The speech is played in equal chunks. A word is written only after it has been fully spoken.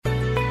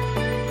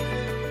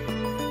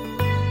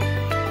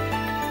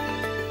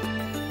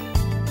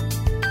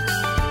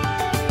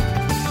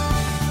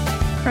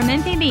From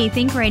MPB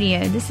Think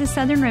Radio, this is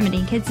Southern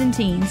Remedy Kids and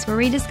Teens, where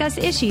we discuss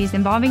issues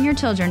involving your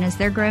children as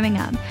they're growing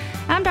up.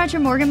 I'm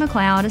Dr. Morgan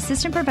McLeod,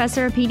 Assistant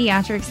Professor of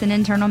Pediatrics and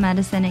Internal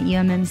Medicine at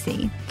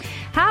UMMC.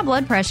 High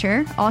blood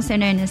pressure, also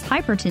known as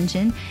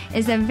hypertension,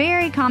 is a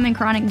very common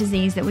chronic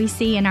disease that we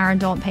see in our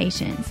adult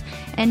patients.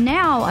 And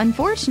now,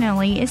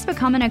 unfortunately, it's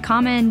becoming a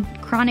common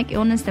chronic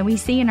illness that we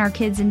see in our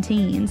kids and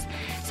teens.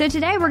 So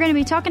today we're going to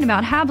be talking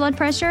about high blood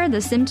pressure,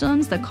 the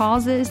symptoms, the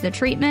causes, the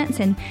treatments,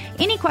 and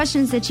any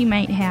questions that you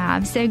might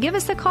have. So give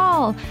us a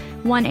call,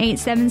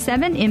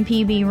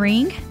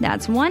 1-877-MPB-RING.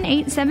 That's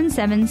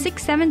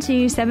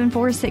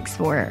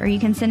 1-877-672-7464. Or you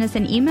can send us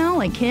an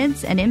email at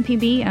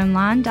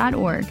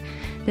kids@mpbonline.org.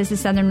 This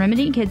is Southern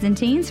Remedy Kids and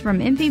Teens from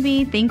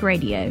MPB Think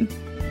Radio.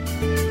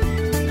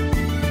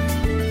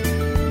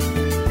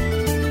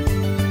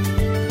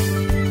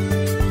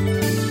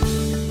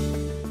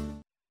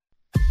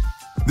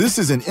 This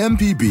is an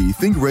MPB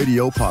Think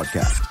Radio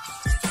podcast.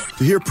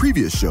 To hear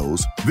previous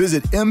shows,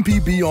 visit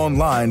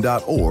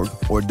mpbonline.org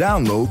or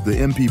download the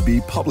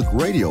MPB Public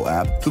Radio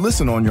app to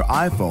listen on your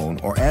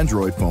iPhone or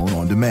Android phone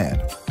on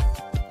demand.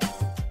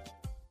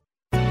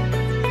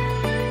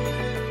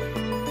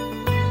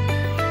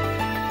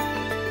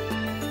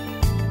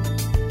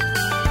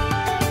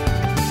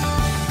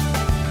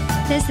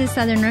 This is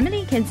Southern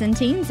Remedy Kids and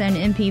Teens on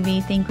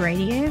MPB Think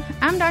Radio.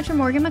 I'm Dr.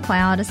 Morgan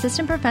McLeod,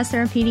 Assistant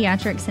Professor of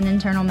Pediatrics and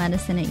Internal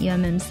Medicine at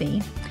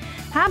UMMC.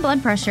 High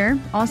blood pressure,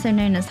 also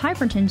known as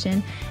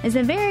hypertension, is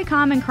a very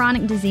common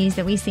chronic disease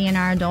that we see in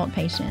our adult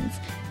patients.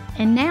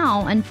 And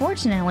now,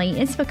 unfortunately,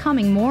 it's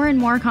becoming more and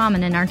more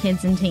common in our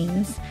kids and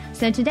teens.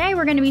 So today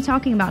we're going to be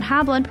talking about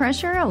high blood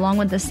pressure along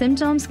with the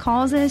symptoms,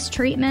 causes,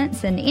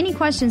 treatments, and any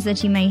questions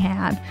that you may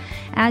have.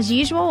 As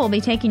usual, we'll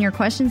be taking your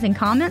questions and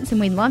comments, and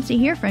we'd love to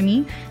hear from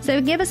you. So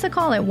give us a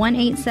call at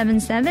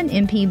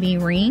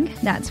 1-877-MPB-RING.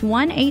 That's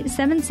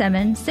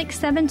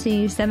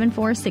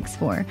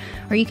 1-877-672-7464.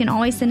 Or you can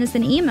always send us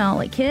an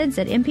email at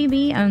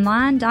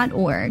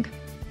kids@mpbonline.org.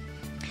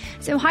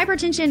 So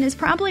hypertension is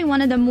probably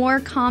one of the more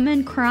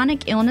common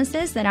chronic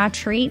illnesses that I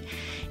treat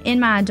in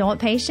my adult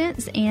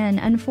patients, and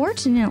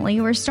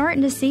unfortunately, we're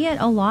starting to see it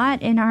a lot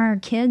in our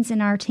kids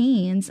and our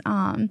teens.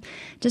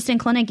 Just in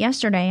clinic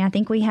yesterday, I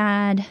think we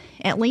had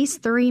at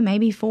least 3,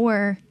 maybe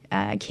 4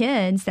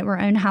 kids that were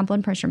on high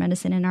blood pressure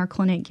medicine in our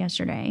clinic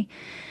yesterday.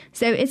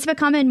 So it's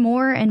becoming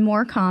more and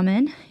more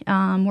common.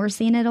 We're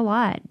seeing it a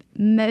lot.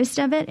 Most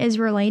of it is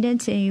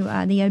related to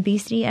the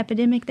obesity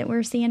epidemic that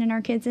we're seeing in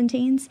our kids and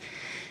teens.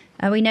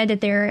 We know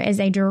that there is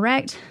a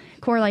direct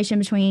correlation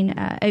between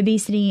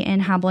obesity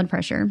and high blood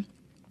pressure.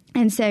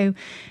 And so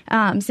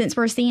since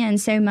we're seeing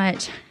so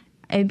much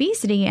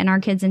obesity in our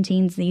kids and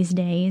teens these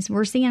days,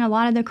 we're seeing a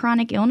lot of the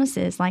chronic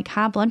illnesses like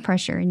high blood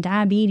pressure and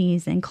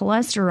diabetes and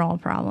cholesterol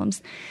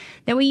problems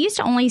that we used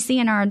to only see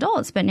in our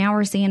adults, but now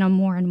we're seeing them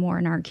more and more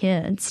in our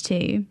kids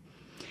too.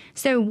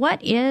 So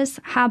what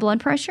is high blood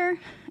pressure?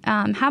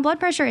 High blood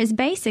pressure is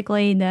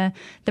basically the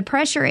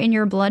pressure in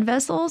your blood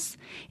vessels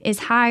is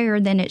higher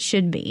than it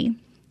should be.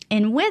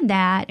 And with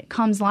that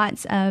comes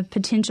lots of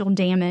potential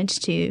damage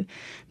to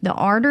the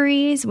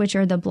arteries, which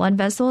are the blood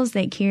vessels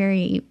that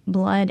carry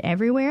blood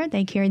everywhere.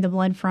 They carry the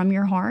blood from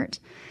your heart.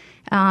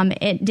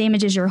 It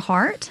damages your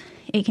heart.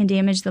 It can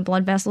damage the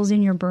blood vessels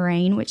in your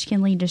brain, which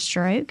can lead to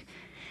stroke.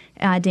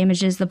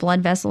 Damages the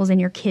blood vessels in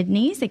your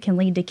kidneys. It can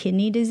lead to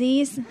kidney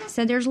disease.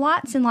 So there's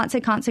lots and lots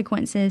of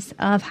consequences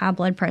of high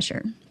blood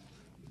pressure.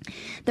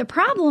 The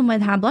problem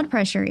with high blood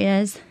pressure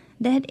is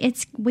that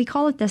we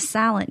call it the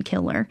silent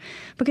killer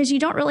because you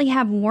don't really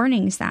have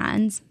warning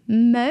signs.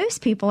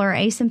 Most people are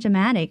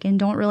asymptomatic and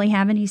don't really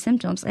have any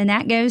symptoms. And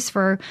that goes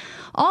for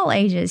all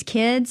ages,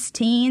 kids,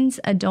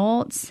 teens,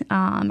 adults,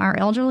 our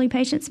elderly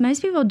patients.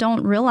 Most people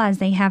don't realize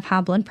they have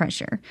high blood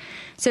pressure.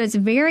 So it's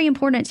very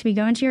important to be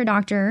going to your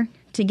doctor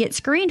to get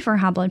screened for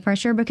high blood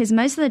pressure because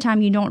most of the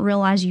time you don't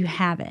realize you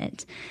have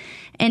it.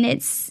 And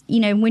it's,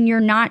 when you're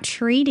not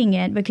treating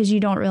it because you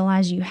don't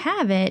realize you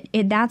have it,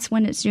 that's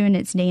when it's doing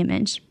its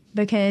damage.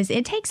 Because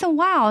it takes a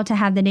while to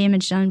have the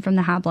damage done from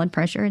the high blood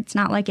pressure. It's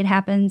not like it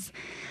happens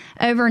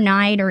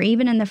overnight or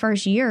even in the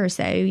first year or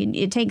so.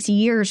 It takes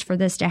years for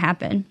this to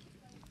happen.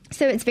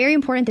 So it's very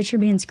important that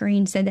you're being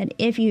screened so that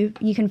if you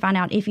can find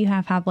out if you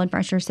have high blood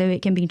pressure so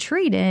it can be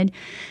treated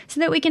so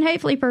that we can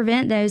hopefully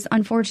prevent those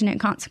unfortunate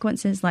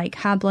consequences like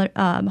heart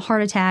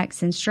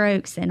attacks and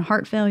strokes and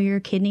heart failure,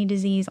 kidney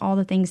disease, all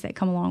the things that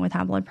come along with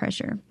high blood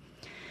pressure.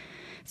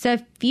 So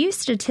a few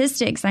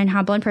statistics on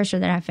high blood pressure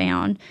that I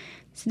found.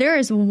 So there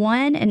is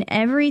 1 in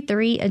every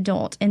 3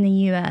 adult in the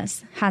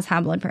U.S. has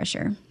high blood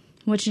pressure,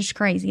 which is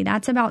crazy.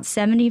 That's about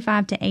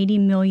 75 to 80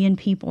 million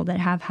people that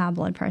have high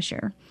blood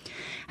pressure.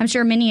 I'm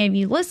sure many of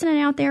you listening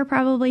out there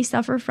probably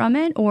suffer from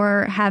it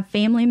or have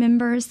family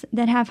members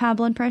that have high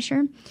blood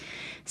pressure.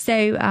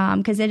 So,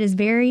 because it is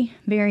very,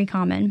 very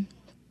common.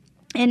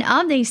 And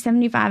of these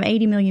 75,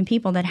 80 million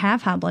people that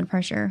have high blood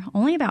pressure,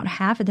 only about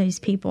half of those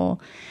people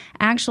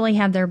actually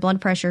have their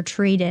blood pressure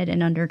treated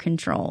and under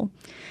control.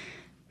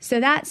 So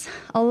that's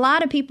a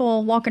lot of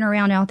people walking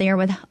around out there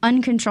with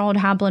uncontrolled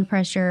high blood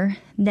pressure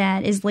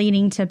that is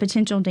leading to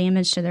potential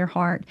damage to their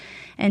heart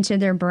and to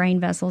their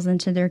brain vessels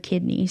and to their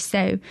kidneys.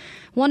 So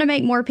want to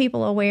make more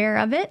people aware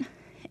of it,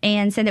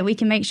 and so that we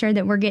can make sure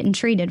that we're getting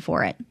treated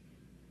for it.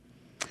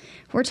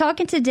 We're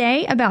talking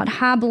today about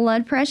high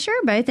blood pressure,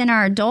 both in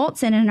our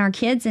adults and in our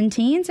kids and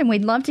teens, and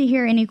we'd love to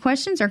hear any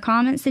questions or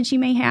comments that you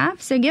may have.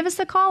 So give us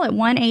a call at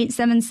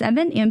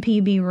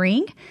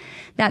 1-877-MPB-RING.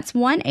 That's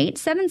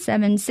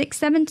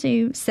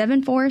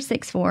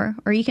 1-877-672-7464,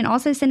 or you can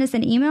also send us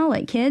an email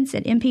at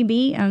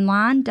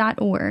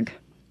kids@mpbonline.org.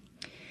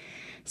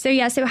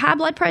 So high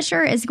blood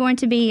pressure is going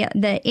to be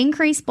the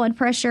increased blood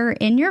pressure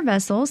in your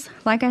vessels.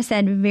 Like I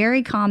said,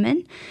 very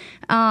common.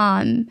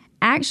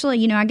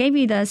 Actually, I gave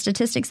you the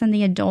statistics on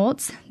the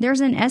adults.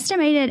 There's an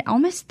estimated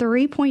almost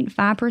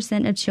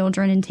 3.5% of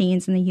children and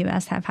teens in the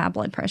U.S. have high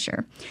blood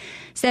pressure.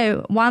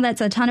 So while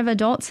that's a ton of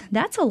adults,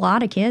 that's a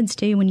lot of kids,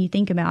 too, when you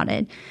think about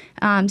it.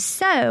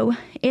 So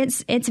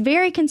it's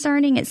very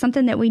concerning. It's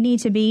something that we need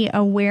to be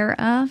aware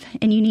of,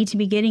 and you need to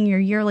be getting your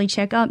yearly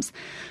checkups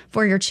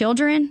for your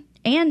children.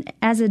 And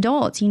as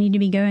adults, you need to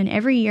be going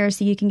every year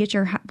so you can get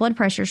your blood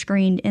pressure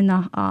screened in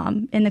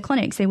the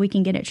clinic so we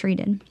can get it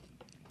treated.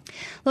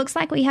 Looks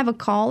like we have a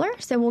caller,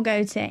 so we'll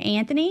go to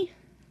Anthony.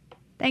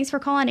 Thanks for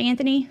calling,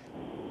 Anthony.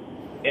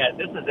 Yeah,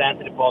 this is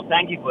Anthony Paul.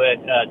 Thank you for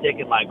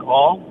taking my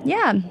call.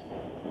 Yeah.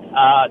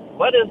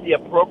 What is the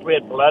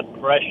appropriate blood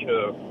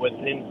pressure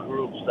within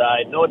groups?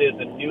 I know there's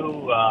a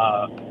new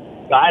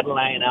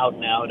guideline out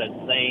now that's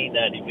saying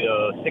that if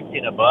you're 60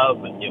 and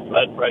above and your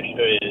blood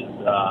pressure is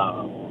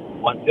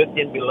 150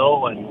 and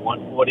below and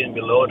 140 and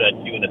below, that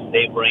you're in a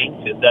safe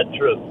range. Is that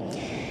true?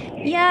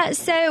 Yeah,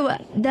 so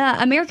the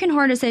American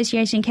Heart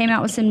Association came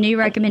out with some new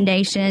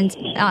recommendations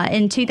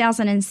in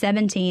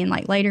 2017,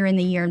 like later in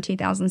the year in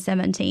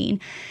 2017.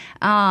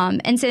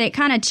 And so it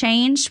kind of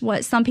changed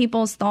what some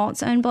people's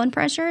thoughts on blood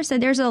pressure. So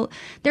there's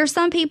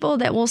some people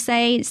that will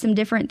say some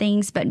different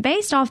things, but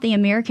based off the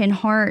American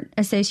Heart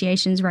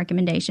Association's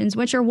recommendations,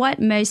 which are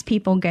what most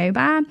people go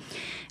by,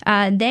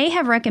 they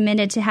have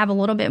recommended to have a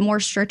little bit more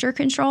stricter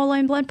control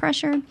on blood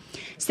pressure.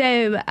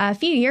 So a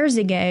few years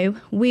ago,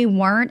 we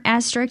weren't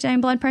as strict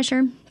on blood pressure.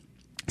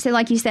 So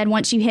like you said,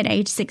 once you hit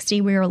age 60,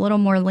 we were a little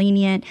more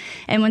lenient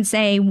and would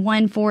say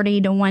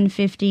 140 to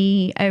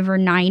 150 over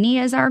 90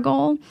 is our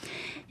goal.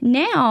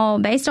 Now,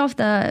 based off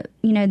the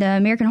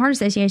American Heart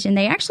Association,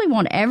 they actually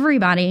want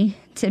everybody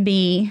to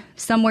be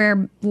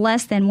somewhere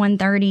less than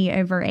 130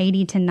 over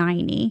 80 to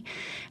 90.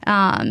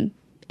 And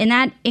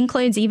that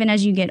includes even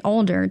as you get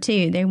older,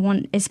 too. They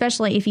want,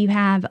 especially if you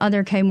have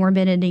other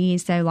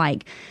comorbidities, so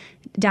like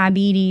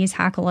diabetes,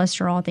 high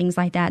cholesterol, things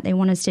like that, they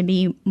want us to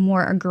be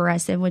more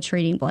aggressive with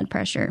treating blood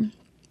pressure.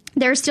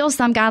 There are still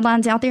some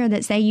guidelines out there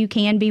that say you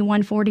can be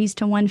 140s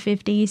to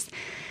 150s.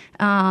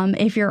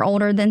 If you're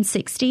older than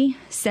 60.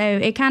 So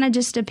it kind of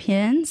just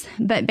depends.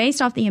 But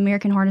based off the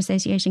American Heart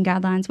Association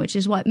guidelines, which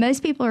is what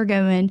most people are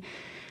going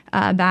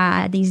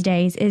by these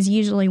days, is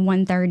usually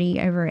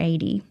 130 over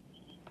 80.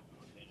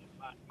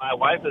 My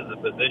wife is a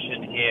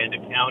physician here in the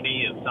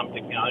county, in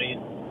Sumter County.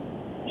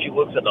 She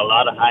works with a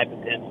lot of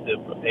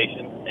hypertensive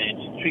patients,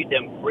 and she treats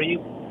them free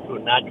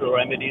through natural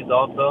remedies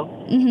also.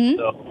 Mm-hmm.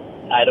 So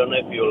I don't know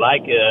if you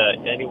like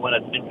anyone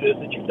that's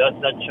interested. She does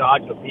not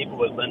charge for people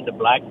within the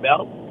black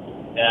belt.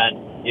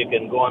 And you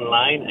can go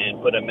online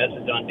and put a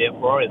message on there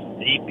for us.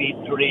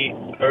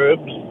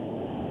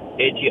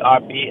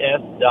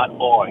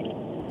 dp3herbs.org.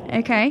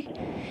 Okay.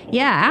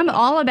 Yeah, I'm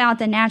all about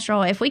the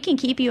natural. If we can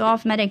keep you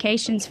off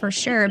medications, for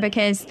sure,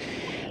 because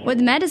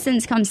with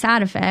medicines come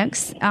side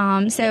effects.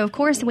 So, of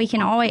course, we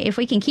can always, if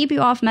we can keep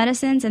you off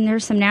medicines and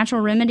there's some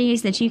natural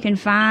remedies that you can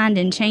find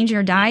and change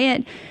your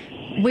diet,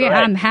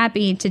 I'm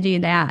happy to do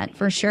that,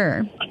 for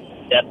sure.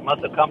 That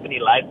must accompany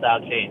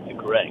lifestyle change,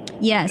 correct?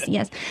 Yes.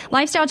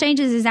 Lifestyle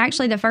changes is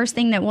actually the first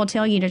thing that will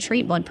tell you to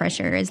treat blood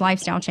pressure is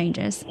lifestyle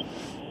changes.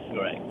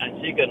 Correct. And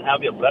so you can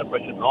have your blood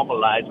pressure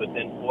normalized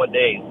within 4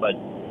 days, but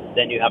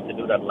then you have to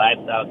do that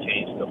lifestyle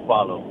change to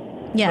follow.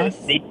 Yes.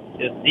 So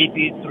it's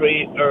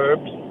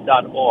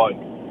dp3herbs.org.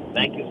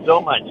 Thank you so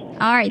much.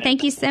 All right.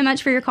 Thank you so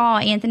much for your call,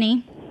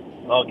 Anthony.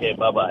 Okay.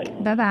 Bye-bye.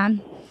 Bye-bye.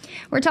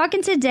 We're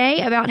talking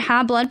today about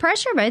high blood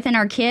pressure, both in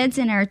our kids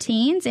and our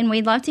teens, and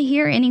we'd love to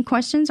hear any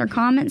questions or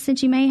comments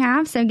that you may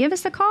have. So give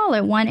us a call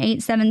at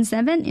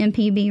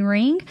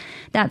 1-877-MPB-RING.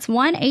 That's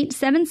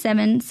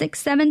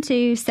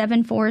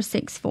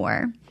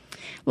 1-877-672-7464.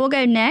 We'll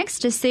go next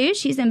to Sue.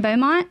 She's in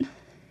Beaumont.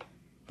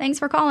 Thanks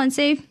for calling,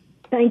 Sue.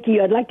 Thank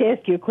you. I'd like to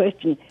ask you a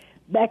question.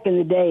 Back in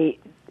the day,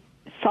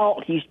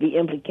 salt used to be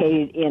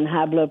implicated in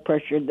high blood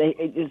pressure.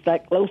 It's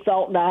like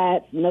low-salt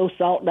diets,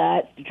 no-salt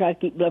diets to try to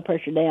keep blood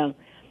pressure down.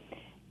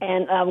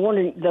 And I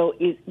wondered, though,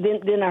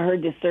 then I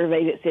heard this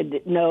survey that said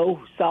that no,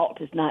 salt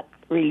is not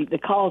really the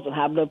cause of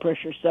high blood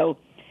pressure. So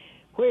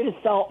where does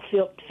salt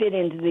fit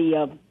into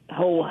the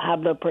whole high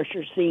blood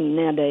pressure scene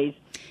nowadays?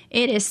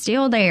 It is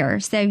still there.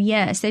 So,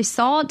 yes. So,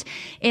 salt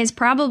is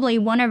probably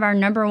one of our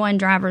number one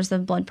drivers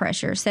of blood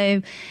pressure.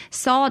 So,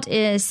 salt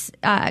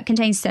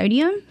contains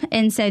sodium.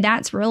 And so,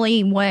 that's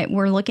really what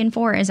we're looking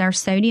for is our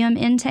sodium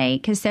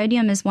intake, because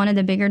sodium is one of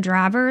the bigger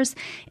drivers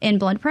in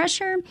blood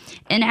pressure.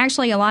 And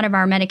actually, a lot of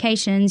our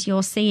medications,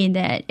 you'll see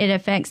that it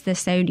affects the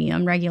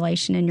sodium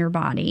regulation in your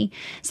body.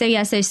 So,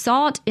 yeah, so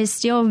salt is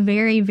still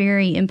very,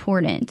 very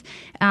important.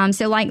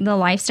 So, like the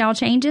lifestyle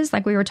changes,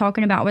 like we were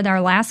talking about with our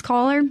last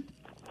caller,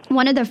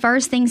 one of the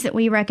first things that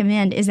we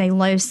recommend is a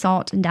low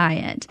salt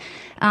diet.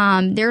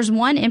 There's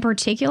one in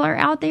particular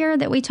out there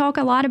that we talk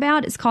a lot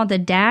about. It's called the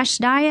DASH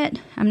diet.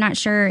 I'm not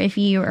sure if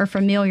you are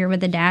familiar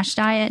with the DASH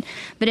diet,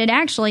 but it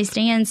actually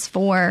stands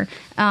for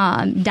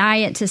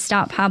diet to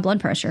stop high blood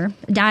pressure,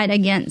 diet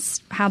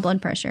against high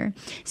blood pressure.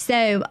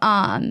 So,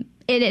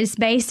 it is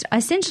based,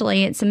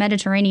 essentially, it's a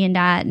Mediterranean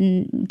diet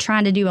and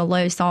trying to do a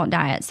low salt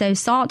diet. So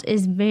salt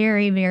is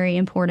very, very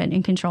important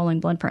in controlling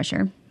blood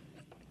pressure.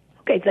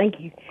 Okay, thank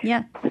you.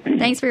 Yeah.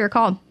 Thanks for your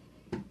call.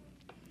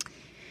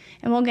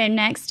 And we'll go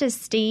next to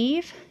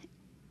Steve.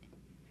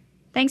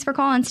 Thanks for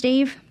calling,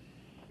 Steve.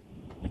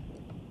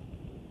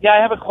 Yeah,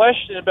 I have a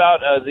question about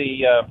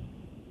the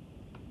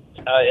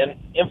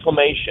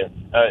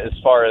inflammation as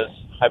far as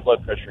high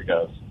blood pressure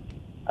goes.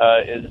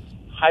 Is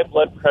high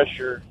blood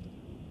pressure,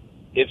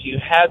 if you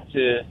had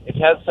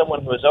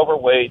someone who was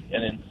overweight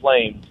and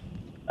inflamed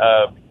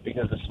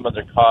because of some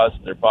other cause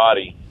in their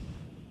body,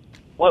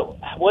 how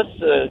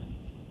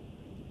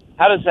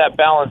does that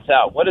balance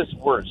out? What is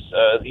worse,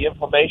 the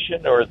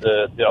inflammation or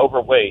the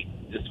overweight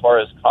as far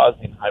as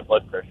causing high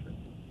blood pressure?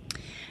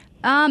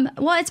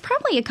 Well, it's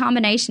probably a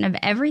combination of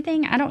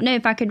everything. I don't know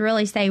if I could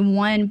really say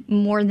one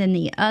more than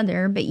the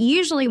other, but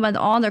usually with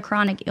all the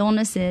chronic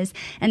illnesses,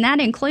 and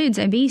that includes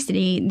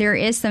obesity, there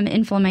is some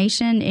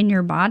inflammation in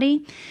your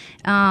body.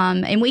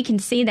 And we can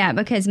see that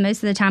because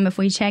most of the time if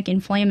we check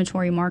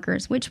inflammatory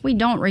markers, which we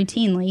don't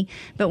routinely,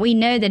 but we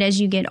know that as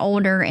you get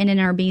older and in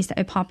our obese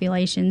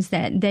populations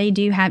that they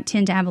do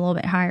tend to have a little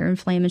bit higher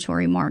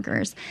inflammatory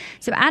markers.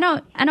 So I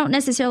don't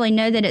necessarily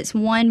know that it's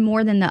one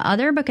more than the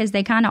other because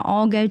they kind of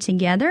all go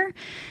together.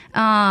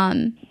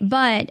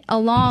 But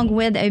along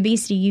with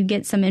obesity, you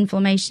get some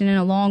inflammation, and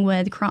along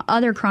with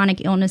other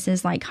chronic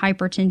illnesses like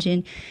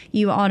hypertension,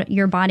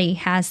 your body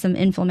has some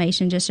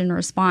inflammation just in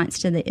response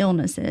to the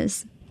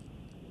illnesses.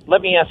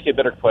 Let me ask you a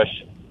better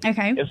question.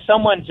 Okay. If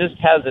someone just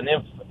has an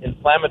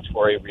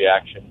inflammatory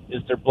reaction,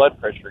 is their blood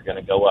pressure going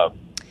to go up,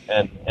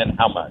 and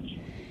how much?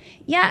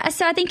 Yeah,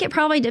 so I think it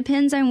probably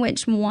depends on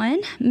which one.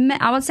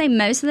 I would say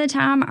most of the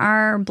time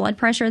our blood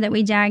pressure that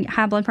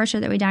high blood pressure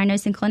that we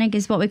diagnose in clinic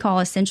is what we call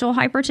essential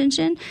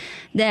hypertension,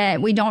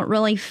 that we don't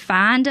really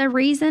find a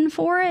reason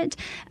for it.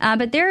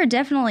 But there are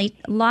definitely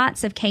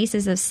lots of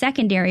cases of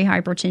secondary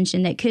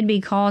hypertension that could be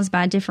caused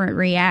by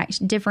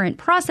different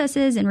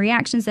processes and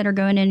reactions that are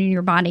going in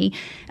your body.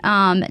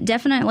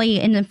 Definitely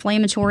in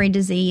inflammatory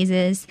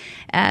diseases,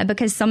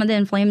 because some of the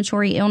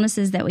inflammatory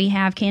illnesses that we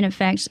have can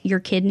affect your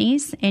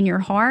kidneys and your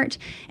heart.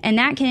 And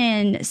that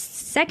can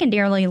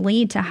secondarily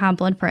lead to high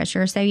blood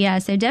pressure. So, yeah,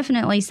 so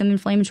definitely some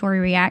inflammatory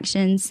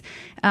reactions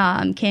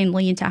can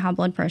lead to high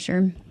blood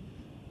pressure.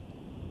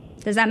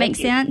 Does that make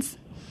sense?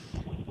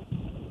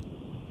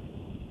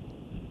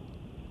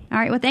 All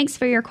right. Well, thanks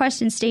for your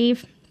question,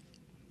 Steve.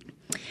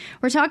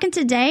 We're talking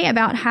today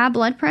about high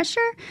blood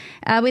pressure.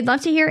 We'd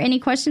love to hear any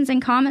questions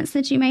and comments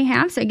that you may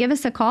have. So give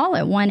us a call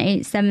at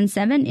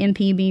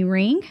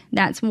 1-877-MPB-RING.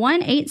 That's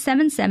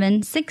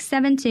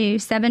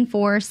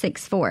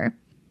 1-877-672-7464.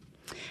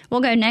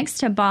 We'll go next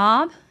to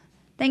Bob.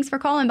 Thanks for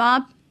calling,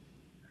 Bob.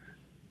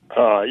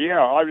 Yeah,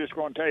 I was just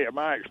going to tell you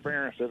my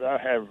experience that I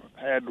have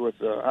had with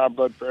high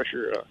blood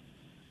pressure.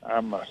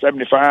 I'm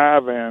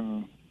 75,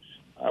 and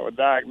I was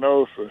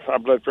diagnosed with high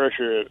blood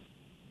pressure at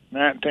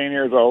 19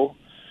 years old.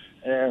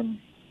 And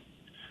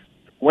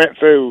went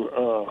through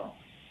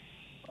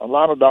a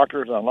lot of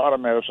doctors and a lot of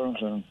medicines,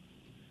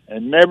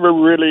 and never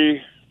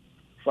really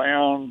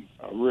found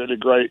a really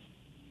great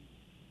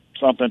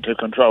something to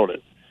control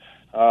it.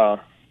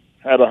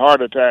 Had a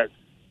heart attack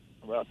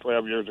about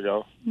 12 years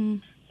ago,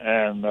 and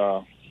had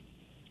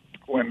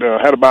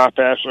a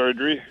bypass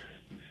surgery,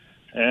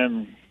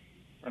 and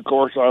of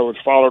course I was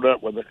followed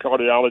up with a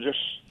cardiologist.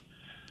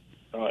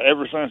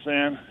 Ever since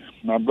then,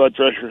 my blood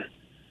pressure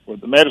with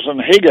the medicine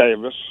he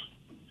gave us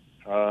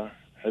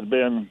has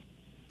been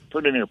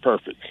pretty near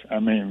perfect. I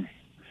mean,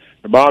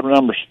 the bottom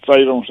number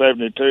stays on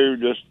 72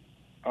 just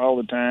all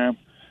the time,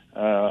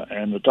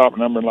 and the top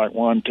number like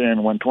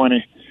 110,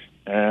 120.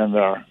 And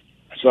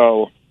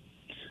so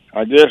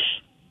I guess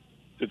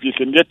if you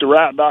can get the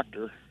right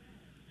doctor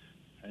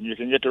and you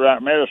can get the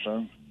right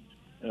medicine,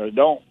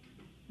 don't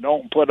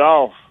put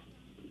off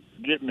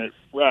getting it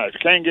right. If you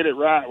can't get it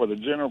right with a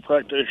general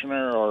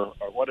practitioner or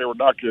whatever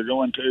doctor you're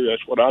going to,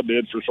 that's what I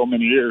did for so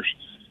many years,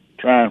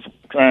 trying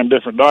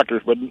different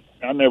doctors, but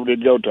I never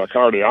did go to a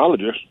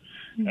cardiologist.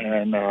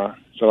 And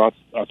so I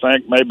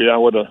think maybe I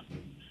would have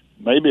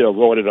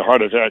avoided a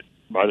heart attack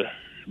by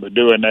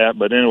doing that.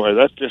 But anyway,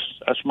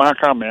 that's my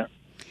comment.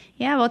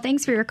 Yeah, well,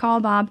 thanks for your call,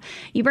 Bob.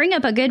 You bring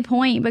up a good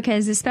point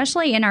because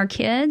especially in our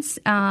kids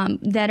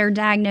that are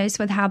diagnosed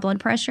with high blood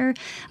pressure,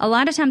 a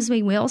lot of times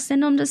we will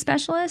send them to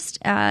specialists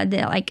that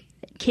like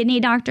kidney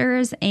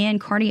doctors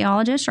and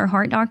cardiologists or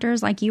heart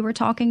doctors like you were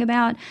talking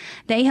about.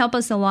 They help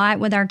us a lot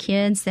with our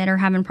kids that are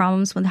having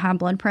problems with high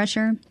blood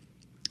pressure.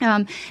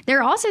 There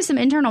are also some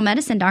internal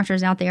medicine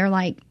doctors out there,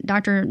 like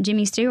Dr.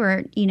 Jimmy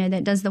Stewart,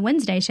 that does the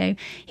Wednesday show.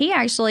 He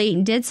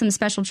actually did some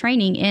special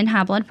training in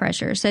high blood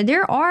pressure. So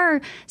there are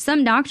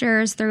some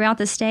doctors throughout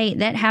the state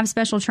that have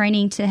special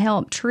training to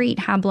help treat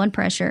high blood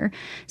pressure.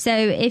 So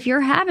if you're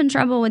having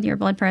trouble with your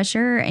blood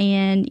pressure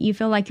and you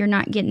feel like you're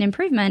not getting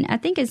improvement, I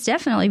think it's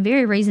definitely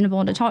very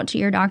reasonable to talk to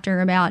your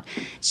doctor about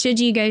should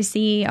you go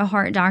see a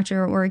heart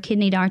doctor or a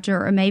kidney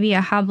doctor or maybe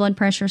a high blood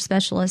pressure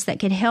specialist that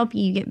could help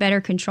you get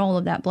better control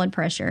of that blood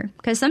pressure.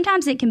 Because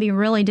sometimes it can be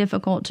really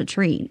difficult to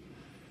treat.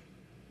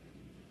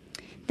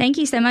 Thank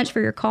you so much for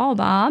your call,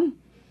 Bob.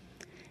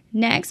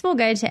 Next, we'll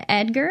go to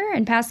Edgar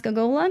in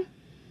Pascagoula.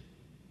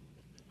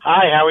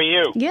 Hi, how are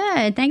you?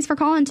 Good. Thanks for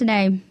calling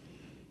today.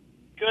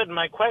 Good.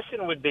 My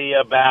question would be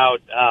about,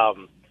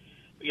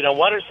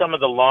 what are some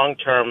of the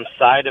long-term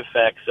side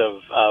effects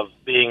of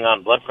being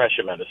on blood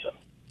pressure medicine?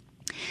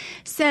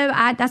 So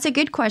that's a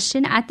good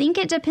question. I think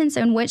it depends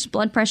on which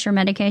blood pressure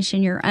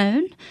medication you're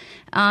on.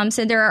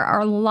 So there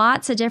are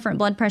lots of different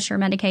blood pressure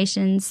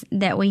medications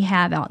that we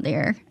have out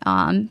there,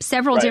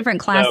 several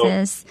different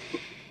classes.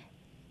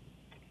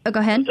 Go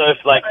ahead. So it's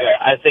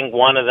I think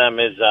one of them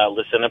is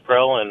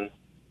lisinopril, and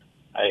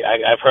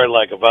I've heard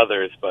of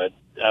others, but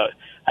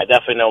I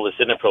definitely know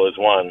lisinopril is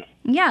one.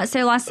 Yeah,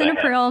 so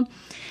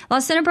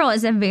lisinopril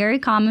is a very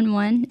common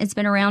one. It's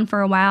been around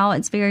for a while.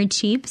 It's very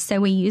cheap, so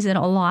we use it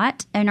a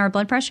lot in our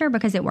blood pressure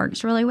because it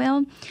works really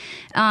well.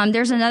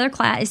 There's another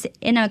class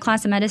in a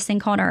class of medicine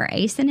called our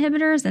ACE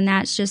inhibitors, and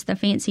that's just the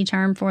fancy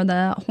term for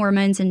the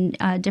hormones and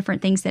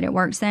different things that it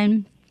works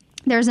in.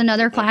 There's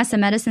another class of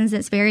medicines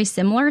that's very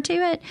similar to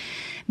it.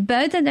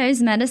 Both of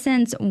those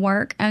medicines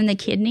work on the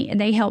kidney.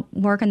 They help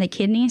work on the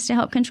kidneys to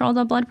help control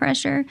the blood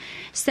pressure.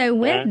 So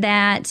with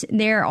that,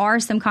 there are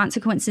some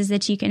consequences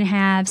that you can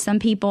have. Some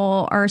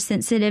people are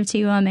sensitive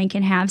to them and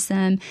can have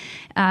some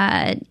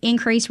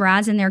increased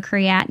rise in their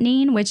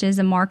creatinine, which is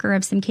a marker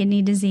of some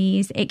kidney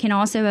disease. It can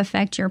also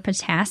affect your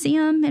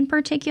potassium in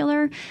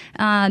particular.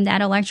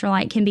 That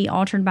electrolyte can be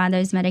altered by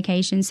those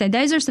medications. So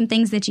those are some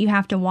things that you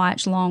have to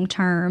watch long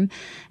term.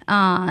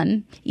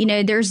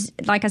 There's,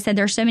 like I said,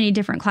 there's so many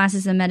different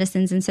classes of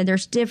medicines. And so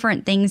there's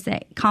different things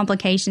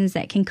complications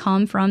that can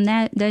come from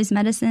those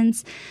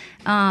medicines.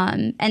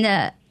 And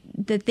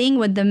the thing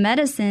with the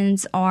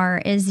medicines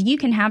is you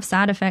can have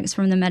side effects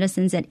from the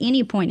medicines at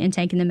any point in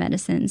taking the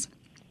medicines.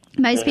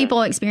 Most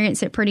people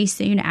experience it pretty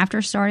soon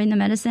after starting the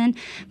medicine,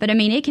 but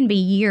it can be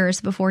years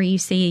before you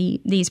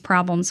see these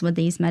problems with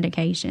these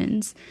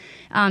medications.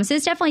 So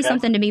it's definitely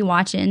something to be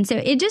watching. So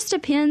it just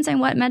depends on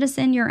what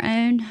medicine you're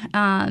on.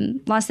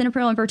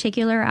 Lisinopril in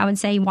particular, I would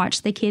say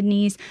watch the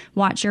kidneys,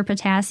 watch your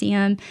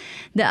potassium.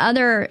 The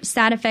other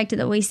side effect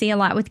that we see a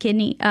lot with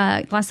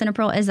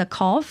lisinopril is a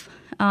cough.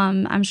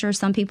 I'm sure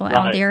some people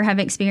out there have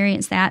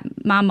experienced that.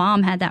 My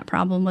mom had that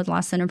problem with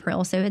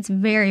lisinopril, so it's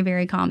very,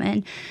 very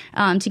common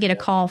to get a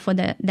cough with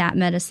that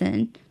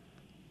medicine.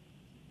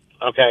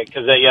 Okay,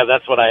 because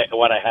that's what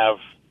I have.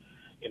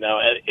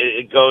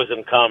 It goes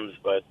and comes,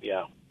 but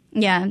yeah.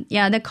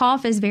 Yeah, the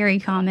cough is very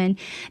common.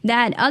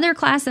 That other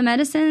class of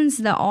medicines,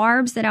 the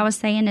ARBs that I was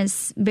saying,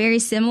 is very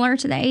similar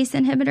to the ACE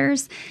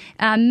inhibitors.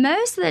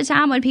 Most of the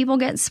time when people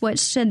get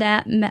switched to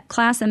that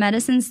class of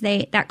medicines,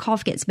 that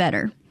cough gets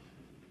better.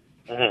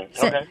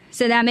 Okay.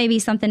 So that may be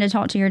something to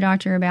talk to your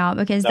doctor about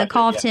because the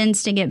cough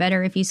tends to get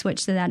better if you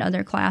switch to that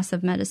other class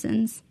of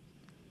medicines.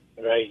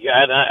 Right.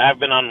 Yeah, I've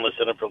been on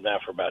lisinopril now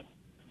for about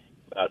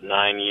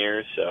 9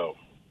 years, so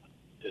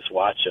just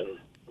watching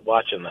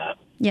that.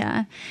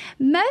 Yeah.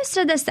 Most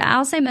of the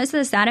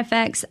side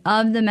effects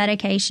of the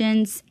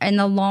medications and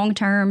the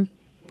long-term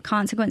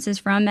consequences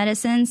from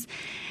medicines,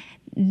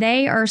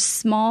 they are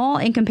small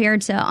in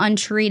compared to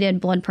untreated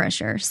blood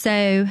pressure.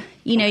 So,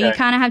 you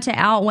kind of have to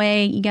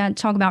outweigh, you got to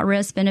talk about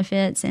risk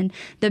benefits, and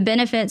the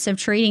benefits of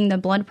treating the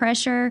blood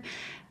pressure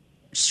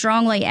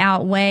strongly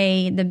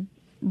outweigh the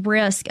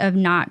risk of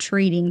not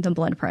treating the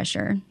blood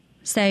pressure.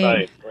 So,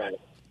 right.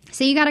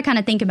 So you got to kind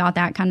of think about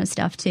that kind of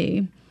stuff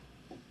too.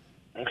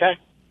 Okay.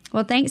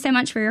 Well, thanks so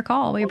much for your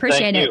call. We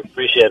appreciate it. Thank you.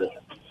 Appreciate it.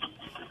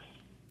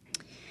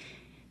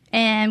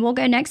 And we'll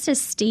go next to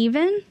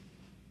Stephen.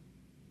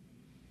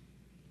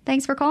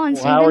 Thanks for calling,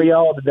 Stephen. How are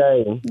y'all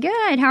today?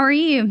 Good. How are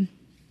you?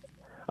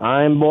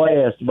 I'm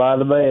blessed by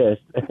the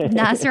best.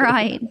 That's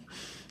right.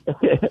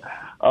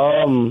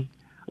 And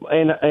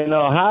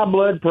high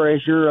blood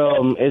pressure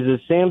is a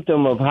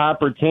symptom of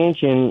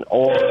hypertension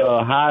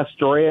or high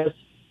stress.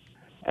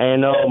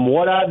 And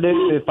what I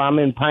do if I'm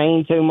in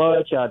pain too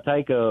much, I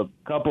take a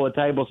couple of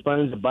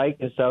tablespoons of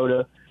baking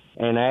soda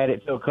and add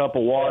it to a cup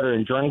of water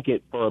and drink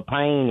it for a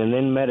pain, and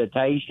then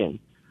meditation.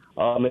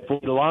 If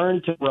we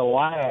learn to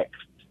relax,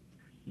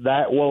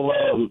 that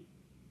will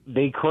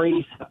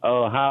decrease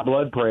high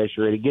blood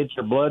pressure. It gets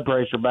your blood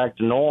pressure back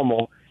to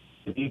normal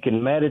if you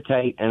can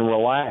meditate and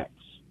relax.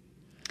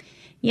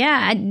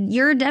 Yeah,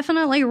 you're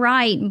definitely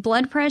right.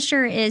 Blood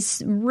pressure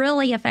is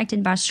really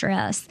affected by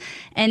stress.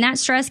 And that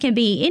stress can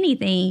be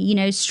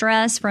anything,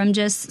 stress from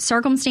just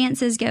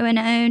circumstances going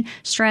on,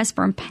 stress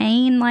from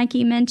pain, like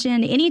you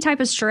mentioned. Any type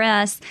of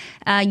stress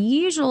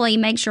usually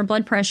makes your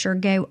blood pressure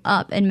go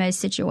up in most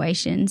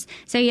situations.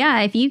 So,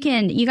 yeah, if you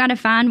got to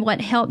find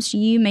what helps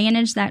you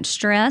manage that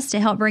stress to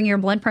help bring your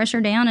blood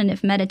pressure down. And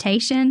if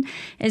meditation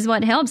is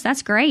what helps,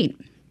 that's great.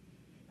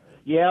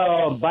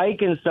 Yeah,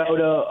 baking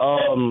soda,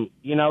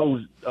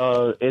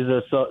 is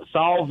a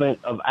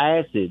solvent of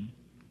acid.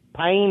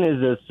 Pain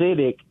is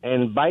acidic,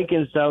 and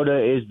baking soda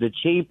is the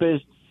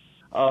cheapest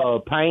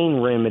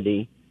pain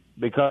remedy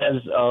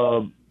because,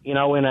 in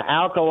an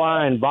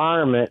alkali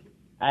environment,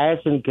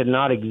 acid could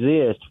not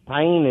exist.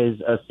 Pain is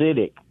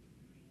acidic.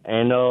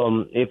 And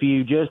if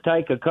you just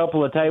take a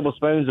couple of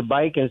tablespoons of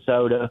baking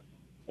soda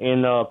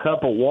in a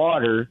cup of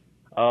water,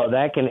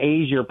 that can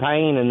ease your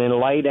pain, and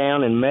then lay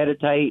down and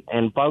meditate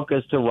and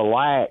focus to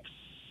relax.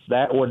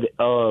 That would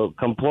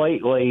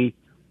completely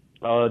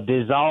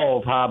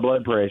dissolve high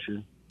blood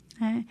pressure.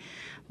 Okay.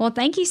 Well,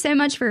 thank you so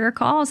much for your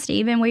call,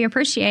 Stephen. We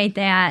appreciate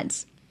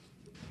that.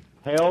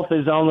 Health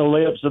is on the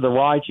lips of the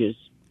righteous.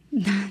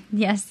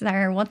 Yes,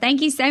 sir. Well,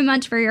 thank you so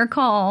much for your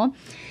call.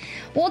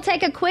 We'll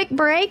take a quick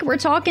break. We're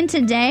talking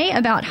today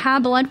about high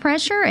blood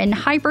pressure and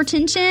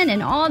hypertension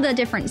and all the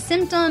different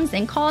symptoms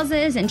and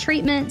causes and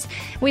treatments.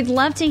 We'd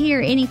love to hear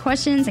any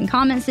questions and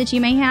comments that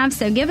you may have,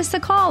 so give us a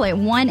call at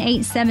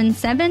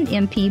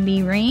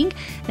 1-877-MPB-RING.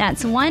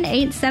 That's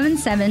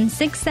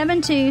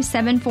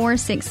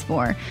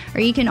 1-877-672-7464. Or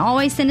you can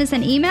always send us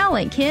an email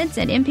at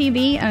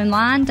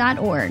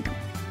kids@mpbonline.org.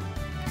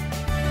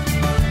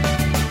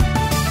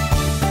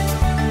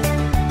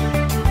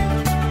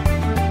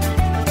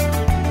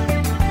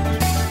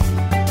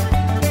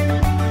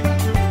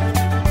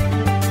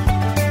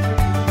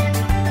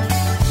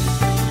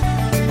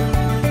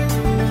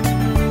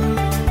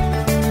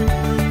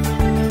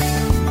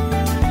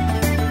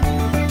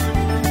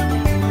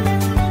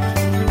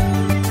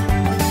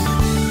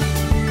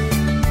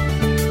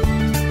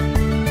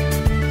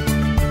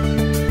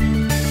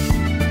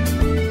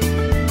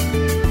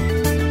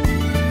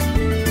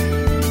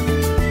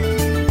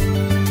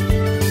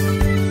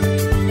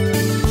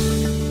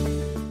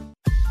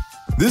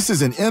 This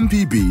is an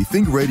MPB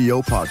Think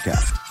Radio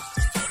podcast.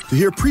 To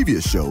hear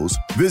previous shows,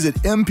 visit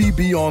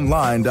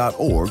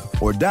mpbonline.org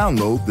or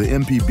download the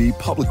MPB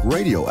Public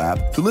Radio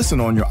app to listen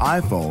on your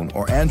iPhone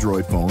or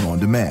Android phone on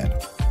demand.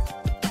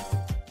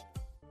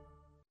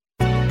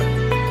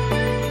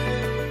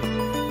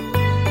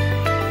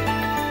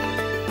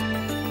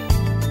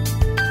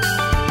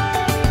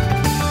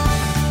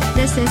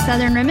 This is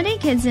Southern Remedy,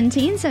 Kids and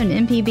Teens on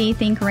MPB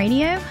Think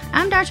Radio.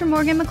 I'm Dr.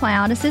 Morgan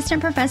McLeod,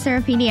 Assistant Professor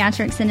of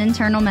Pediatrics and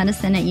Internal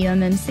Medicine at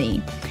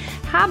UMMC.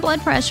 High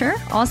blood pressure,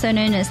 also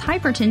known as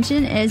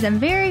hypertension, is a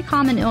very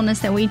common illness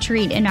that we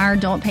treat in our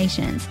adult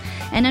patients.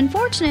 And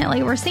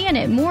unfortunately, we're seeing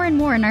it more and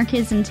more in our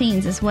kids and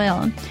teens as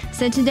well.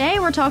 So today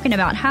we're talking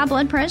about high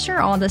blood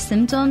pressure, all the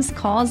symptoms,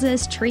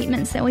 causes,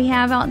 treatments that we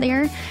have out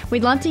there.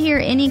 We'd love to hear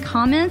any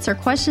comments or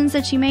questions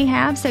that you may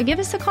have, so give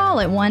us a call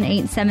at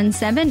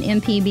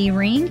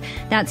 1-877-MPB-RING.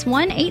 That's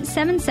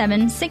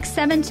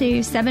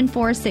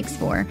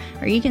 1-877-672-7464.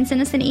 Or you can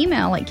send us an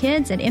email at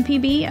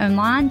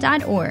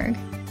kids@mpbonline.org.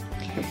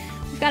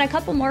 Got a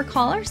couple more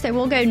callers, so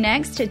we'll go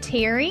next to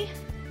Terry.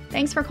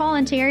 Thanks for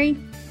calling, Terry.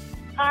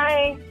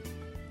 Hi.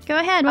 Go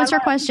ahead. What's your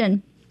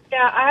question?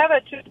 Yeah, I have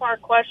a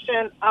two-part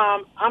question.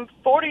 I'm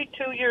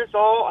 42 years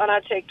old, and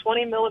I take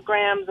 20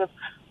 milligrams of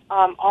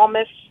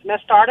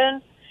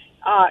all-mistardin.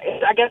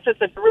 I guess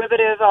it's a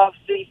derivative of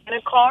the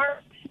Benacar.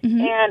 Mm-hmm.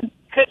 And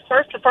the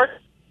first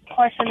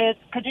question is,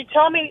 could you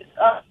tell me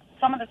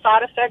some of the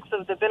side effects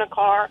of the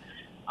Benacar?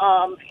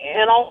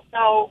 And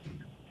also,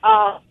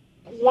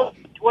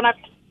 when I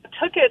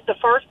took it the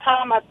first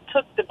time I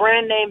took the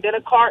brand name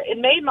Benacar, it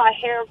made my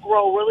hair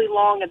grow really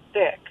long and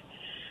thick.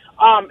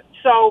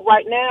 So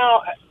right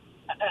now,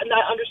 and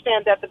I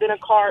understand that the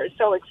Benacar is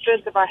so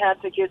expensive, I had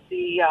to get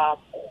the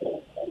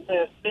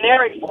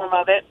generic form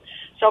of it.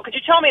 So could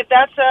you tell me if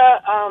that's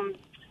a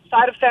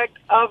side effect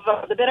of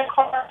the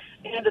Benacar?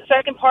 And the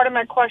second part of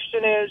my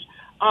question is,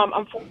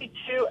 I'm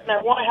 42 and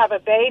I want to have a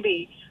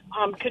baby.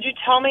 Could you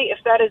tell me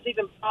if that is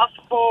even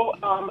possible,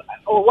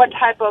 or what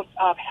type of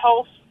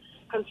health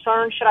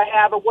concerns should I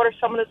have, or what are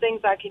some of the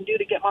things I can do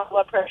to get my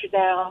blood pressure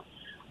down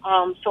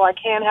so I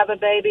can have a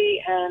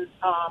baby and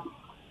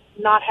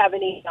not have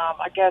any,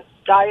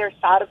 dire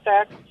side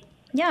effects?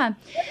 Yeah.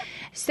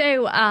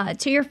 So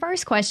to your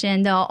first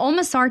question, the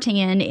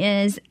olmesartan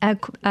is a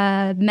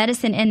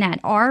medicine in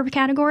that ARB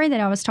category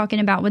that I was talking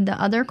about with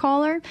the other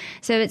caller.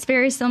 So it's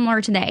very similar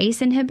to the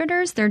ACE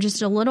inhibitors. They're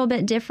just a little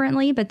bit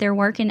differently, but they're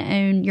working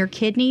on your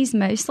kidneys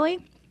mostly.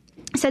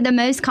 So the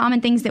most common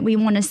things that we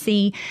want to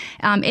see,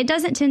 it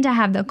doesn't tend to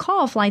have the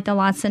cough like the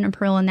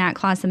lisinopril and that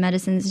class of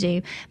medicines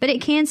do, but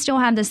it can still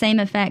have the same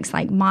effects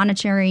like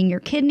monitoring your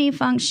kidney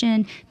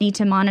function, need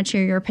to monitor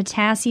your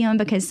potassium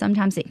because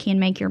sometimes it can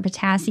make your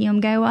potassium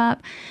go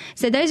up.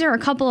 So those are a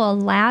couple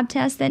of lab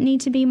tests that need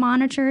to be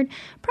monitored,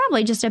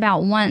 probably just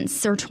about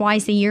once or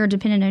twice a year,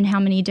 depending on how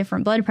many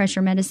different blood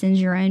pressure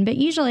medicines you're on, but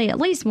usually at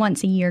least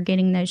once a year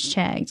getting those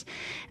checked.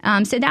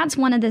 So that's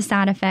one of the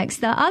side effects.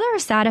 The other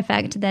side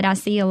effect that I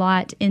see a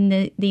lot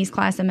in these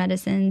class of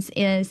medicines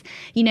is,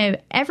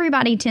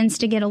 everybody tends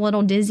to get a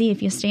little dizzy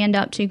if you stand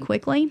up too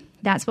quickly.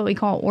 That's what we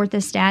call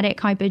orthostatic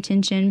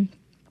hypotension.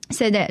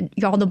 So that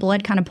all the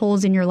blood kind of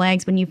pulls in your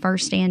legs when you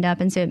first stand up,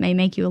 and so it may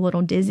make you a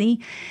little dizzy.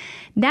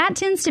 That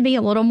tends to be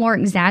a little more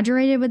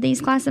exaggerated with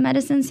these class of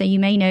medicines, so you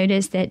may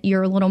notice that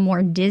you're a little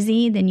more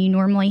dizzy than you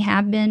normally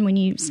have been when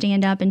you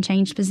stand up and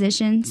change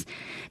positions.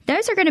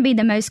 Those are going to be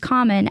the most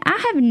common.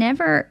 I have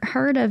never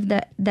heard of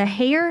the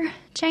hair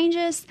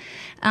changes.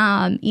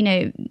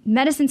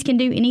 Medicines can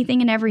do anything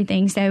and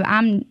everything, so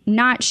I'm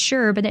not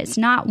sure, but it's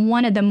not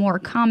one of the more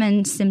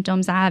common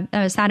symptoms side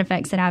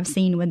effects that I've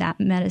seen with that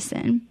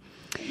medicine.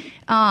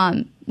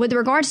 With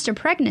regards to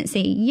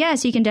pregnancy,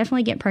 yes, you can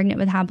definitely get pregnant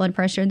with high blood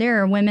pressure.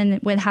 There are women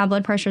with high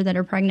blood pressure that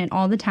are pregnant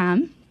all the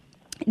time.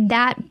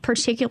 That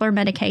particular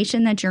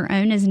medication that you're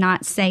on is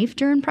not safe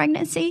during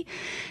pregnancy.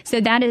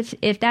 So that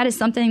if that is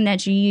something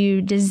that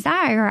you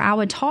desire, I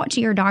would talk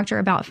to your doctor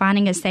about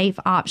finding a safe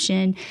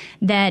option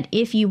that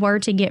if you were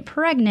to get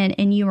pregnant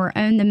and you were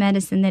on the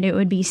medicine, that it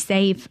would be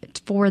safe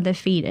for the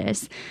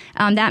fetus.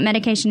 That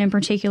medication in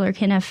particular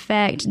can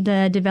affect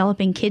the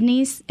developing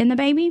kidneys in the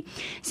baby.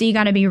 So you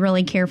got to be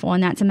really careful,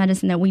 and that's a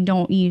medicine that we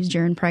don't use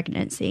during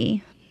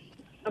pregnancy.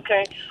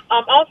 Okay.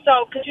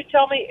 Also, could you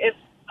tell me if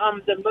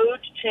the mood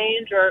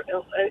change, or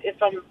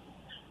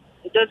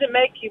does it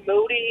make you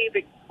moody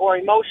or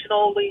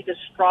emotionally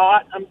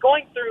distraught? I'm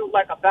going through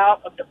like a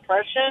bout of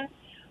depression,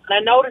 and I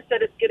noticed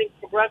that it's getting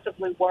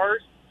progressively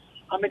worse,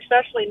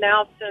 especially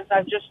now since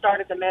I've just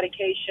started the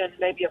medication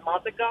maybe a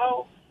month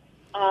ago.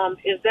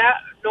 Is that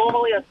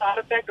normally a side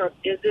effect, or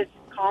is it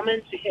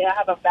common to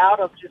have a bout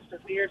of just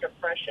severe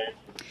depression?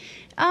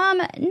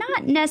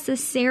 Not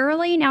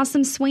necessarily. Now,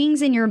 some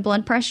swings in your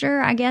blood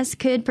pressure, I guess,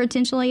 could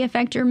potentially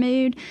affect your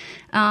mood.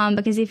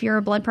 Because if your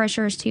blood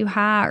pressure is too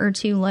high or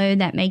too low,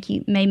 that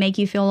may make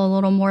you feel a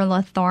little more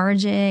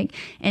lethargic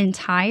and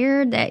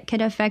tired. That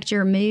could affect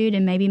your mood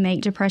and maybe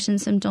make depression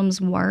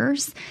symptoms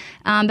worse.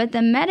 But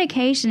the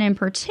medication in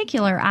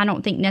particular, I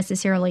don't think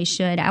necessarily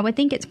should. I would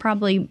think it's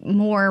probably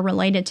more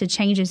related to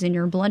changes in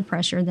your blood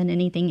pressure than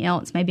anything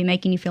else, maybe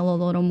making you feel a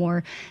little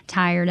more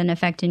tired and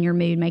affecting your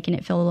mood, making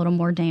it feel a little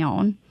more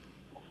down.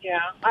 Yeah,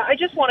 I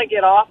just want to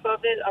get off of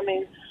it. I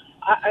mean,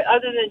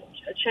 other than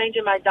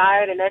changing my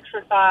diet and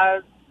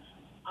exercise,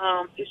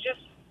 it's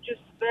just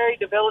very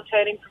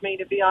debilitating for me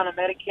to be on a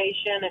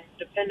medication and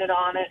dependent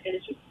on it, and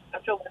I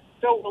feel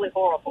really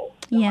horrible.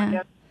 So yeah. I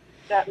guess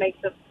that makes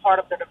it part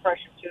of the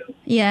depression too.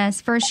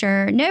 Yes, for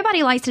sure.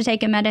 Nobody likes to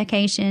take a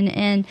medication,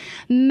 and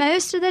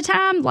most of the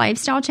time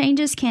lifestyle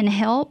changes can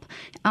help.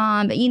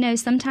 But,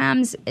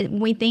 sometimes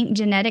we think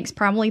genetics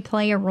probably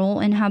play a role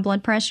in high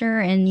blood pressure,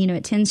 and,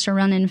 it tends to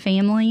run in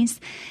families.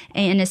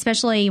 And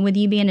especially with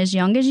you being as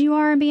young as you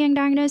are and being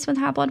diagnosed with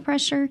high blood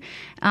pressure,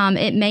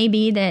 it may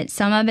be that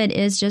some of it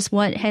is just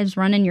what has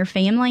run in your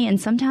family,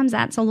 and sometimes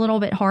that's a little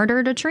bit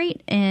harder to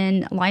treat,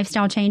 and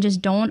lifestyle changes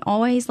don't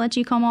always let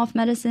you come off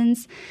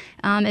medicines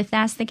if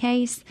that's the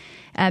case.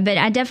 But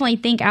I definitely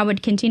think I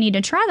would continue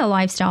to try the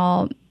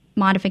lifestyle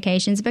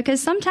modifications,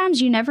 because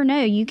sometimes you never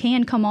know, you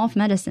can come off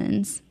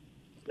medicines.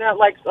 Now,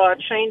 like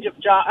change of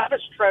job. I have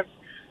a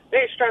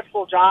very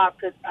stressful job,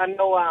 because I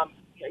know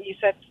you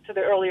said to the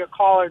earlier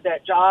caller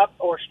that job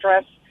or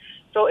stress.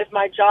 So if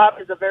my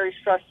job is a very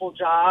stressful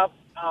job,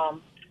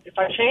 if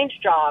I change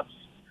jobs,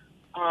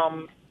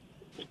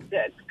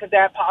 could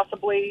that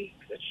possibly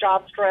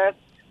job stress?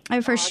 Oh,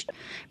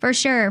 for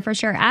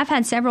sure. I've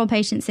had several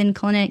patients in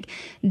clinic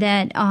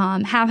that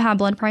have high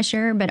blood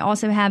pressure, but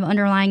also have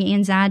underlying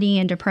anxiety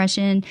and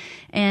depression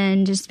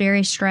and just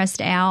very stressed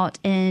out.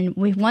 And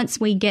once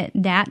we get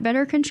that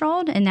better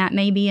controlled, and that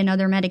may be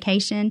another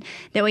medication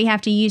that we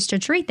have to use to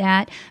treat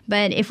that,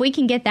 but if we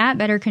can get that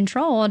better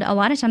controlled, a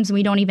lot of times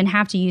we don't even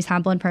have to use high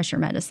blood pressure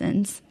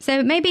medicines. So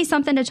it may be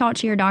something to talk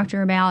to your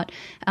doctor about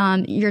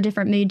your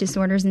different mood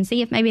disorders and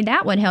see if maybe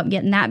that would help,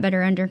 getting that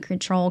better under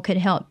control could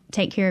help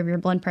take care of your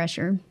blood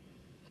pressure.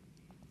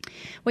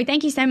 We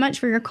thank you so much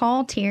for your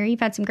call, Terry. You've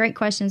had some great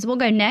questions. We'll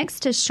go next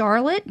to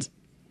Charlotte.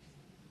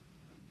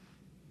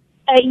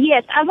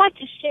 Yes, I'd like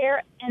to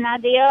share an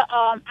idea.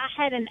 I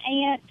had an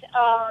aunt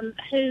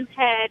who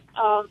had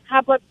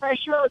high blood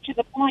pressure to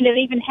the point of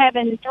even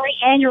having 3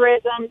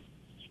 aneurysms,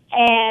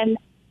 and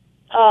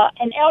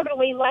an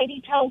elderly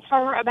lady told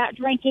her about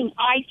drinking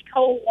ice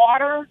cold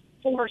water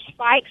for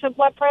spikes of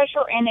blood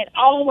pressure, and it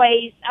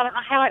always, I don't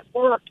know how it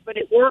worked, but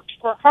it worked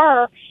for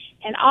her.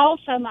 And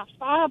also my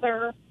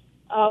father,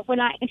 when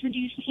I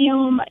introduced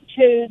him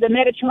to the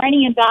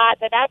Mediterranean diet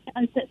that I've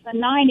done since the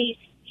 90s,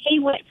 he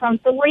went from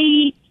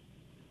 3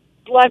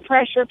 blood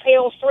pressure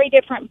pills, 3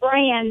 different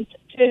brands,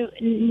 to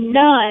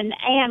none,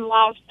 and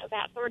lost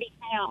about 30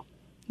 pounds.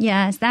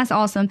 Yes, that's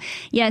awesome.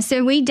 Yeah,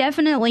 so we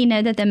definitely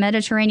know that the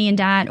Mediterranean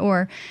diet,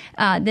 or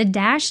the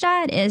DASH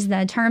diet, is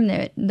the term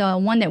the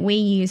one that we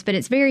use, but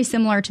it's very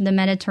similar to the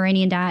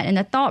Mediterranean diet, and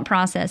the thought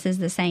process is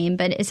the same.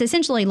 But it's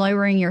essentially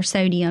lowering your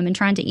sodium and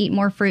trying to eat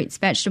more fruits,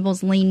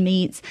 vegetables, lean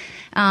meats,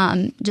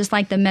 just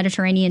like the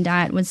Mediterranean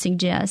diet would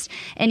suggest.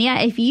 And yeah,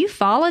 if you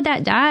follow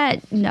that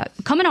diet,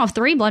 coming off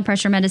 3 blood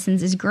pressure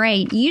medicines is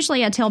great.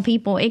 Usually, I tell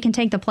people it can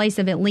take the place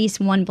of at least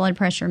 1 blood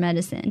pressure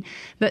medicine,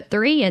 but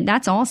 3,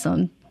 that's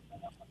awesome.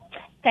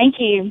 Thank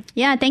you.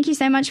 Yeah, thank you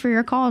so much for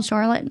your call,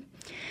 Charlotte.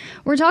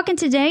 We're talking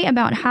today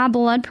about high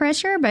blood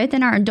pressure, both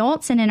in our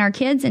adults and in our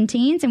kids and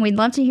teens, and we'd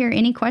love to hear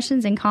any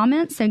questions and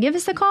comments. So give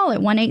us a call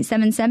at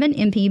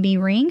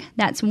 1-877-MPB-RING.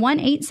 That's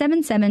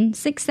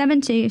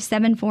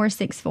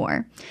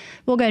 1-877-672-7464.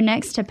 We'll go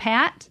next to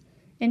Pat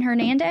in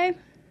Hernando.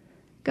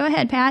 Go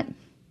ahead, Pat.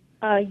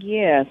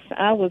 Yes,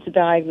 I was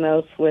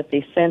diagnosed with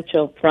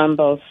essential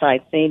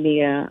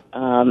thrombocythemia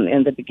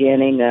in the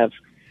beginning of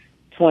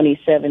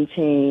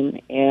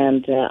 2017,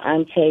 and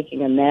I'm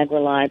taking a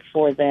McLeod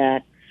for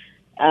that.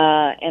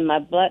 And my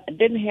blood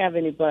didn't have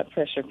any blood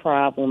pressure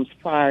problems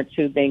prior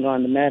to being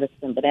on the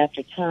medicine, but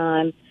after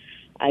time,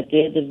 I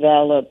did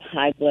develop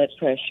high blood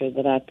pressure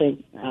that I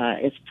think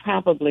is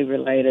probably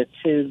related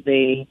to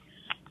the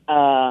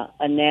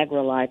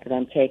McLeod that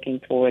I'm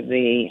taking for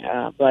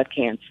the blood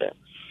cancer.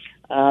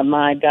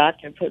 My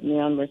doctor put me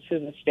on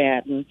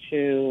rosuvastatin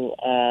to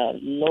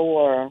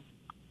lower,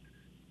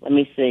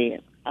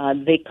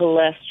 the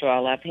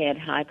cholesterol. I've had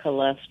high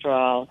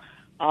cholesterol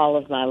all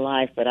of my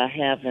life, but I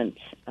haven't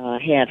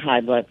had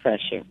high blood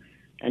pressure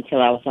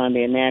until I was on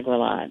the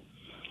McLeod.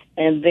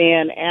 And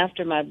then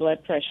after my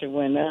blood pressure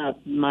went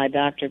up, my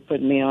doctor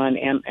put me on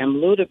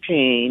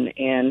amlodipine,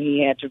 and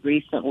he had to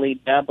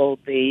recently double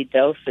the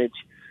dosage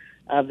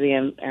of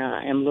the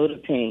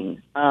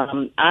amlodipine.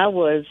 I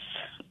was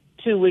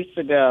 2 weeks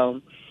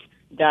ago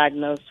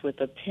diagnosed with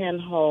a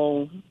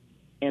pinhole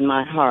in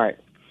my heart.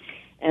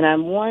 And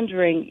I'm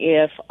wondering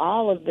if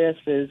all of this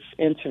is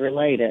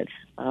interrelated.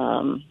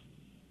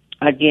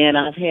 Again,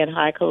 I've had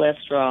high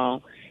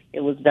cholesterol.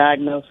 It was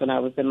diagnosed when I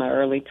was in my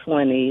early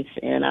 20s,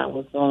 and I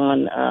was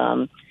on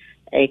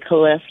a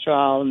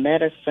cholesterol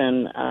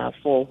medicine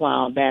for a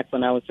while back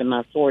when I was in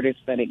my 40s,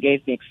 but it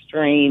gave me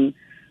extreme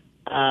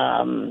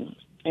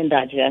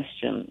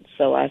indigestion.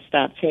 So I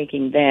stopped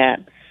taking that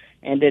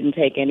and didn't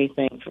take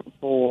anything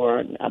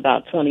for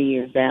about 20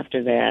 years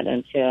after that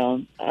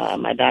until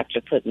my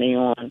doctor put me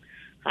on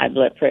high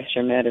blood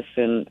pressure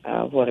medicine,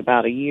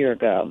 about a year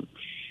ago.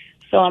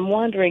 So I'm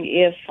wondering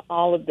if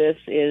all of this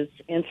is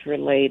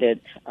interrelated.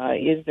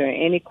 Is there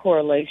any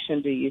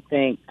correlation, do you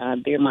think,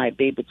 there might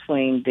be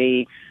between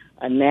the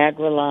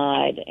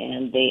McLeod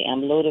and the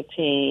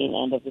amlodipine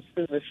and the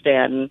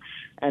rosuvastatin,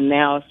 and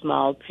now a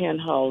small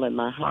pinhole in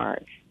my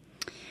heart?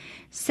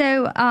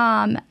 So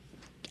I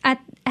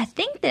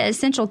think the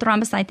essential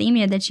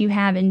thrombocythemia that you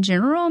have in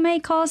general may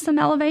cause some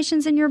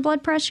elevations in your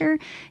blood pressure.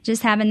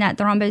 Just having that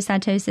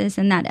thrombocytosis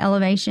and that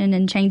elevation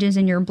and changes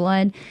in your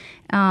blood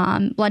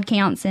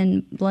counts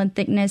and blood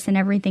thickness and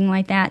everything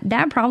like that,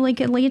 that probably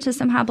could lead to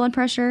some high blood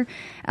pressure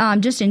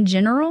just in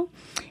general.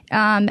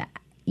 The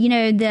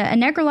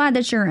McLeod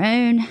that you're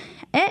on,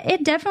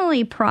 it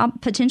definitely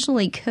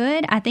potentially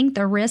could. I think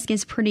the risk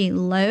is pretty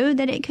low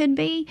that it could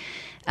be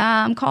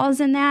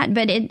causing that,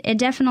 but it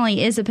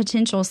definitely is a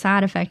potential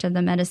side effect of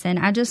the medicine.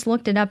 I just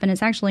looked it up, and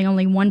it's actually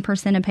only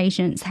 1% of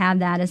patients have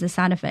that as a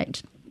side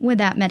effect with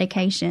that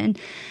medication.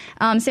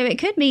 So it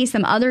could be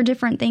some other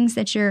different things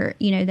that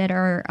that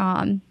are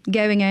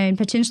going on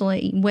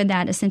potentially with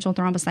that essential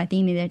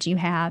thrombocythemia that you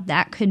have.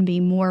 That could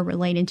be more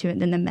related to it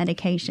than the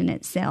medication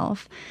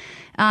itself.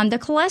 The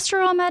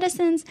cholesterol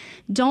medicines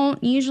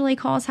don't usually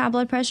cause high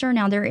blood pressure.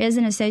 Now, there is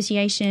an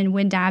association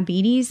with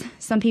diabetes.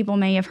 Some people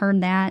may have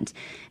heard that.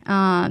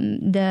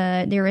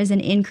 There is an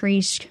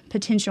increased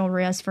potential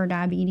risk for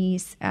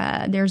diabetes.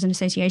 There's an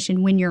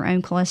association when you're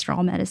on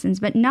cholesterol medicines,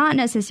 but not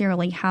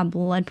necessarily high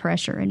blood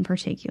pressure in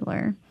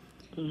particular.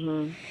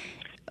 Mm-hmm.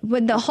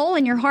 With the hole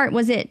in your heart,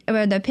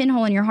 the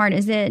pinhole in your heart,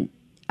 did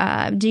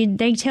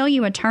they tell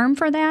you a term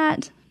for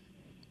that?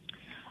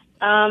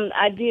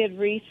 I did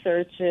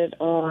research it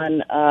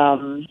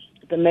on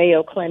the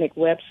Mayo Clinic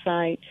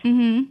website,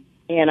 mm-hmm.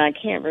 and I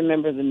can't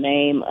remember the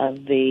name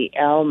of the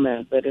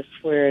ailment, but it's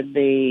where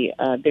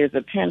there's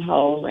a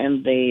pinhole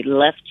in the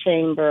left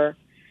chamber,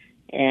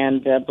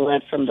 and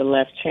blood from the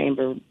left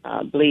chamber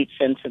bleeds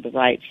into the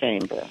right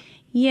chamber.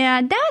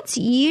 Yeah, that's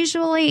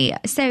usually,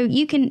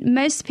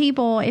 most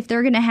people, if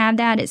they're going to have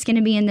that, it's going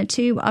to be in the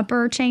 2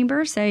 upper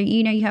chambers. So,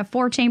 you have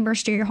 4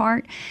 chambers to your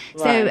heart.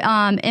 Right.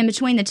 So, in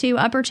between the 2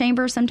 upper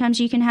chambers, sometimes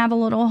you can have a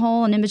little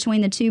hole. And in between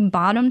the 2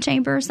 bottom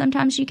chambers,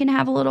 sometimes you can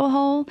have a little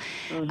hole.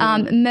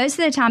 Mm-hmm. Most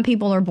of the time,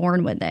 people are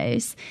born with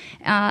those.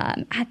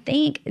 I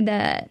think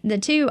the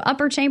 2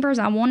 upper chambers,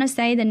 I want to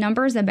say the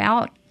number is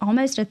about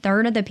almost a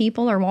third of the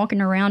people are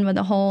walking around with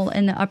a hole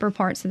in the upper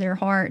parts of their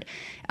heart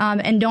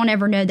and don't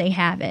ever know they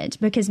have it,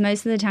 because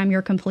most of the time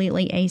you're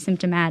completely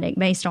asymptomatic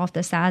based off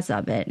the size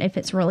of it if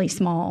it's really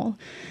small.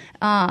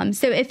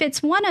 So if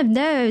it's one of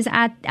those,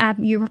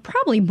 you were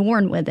probably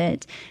born with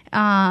it,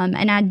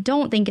 and I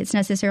don't think it's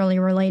necessarily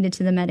related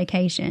to the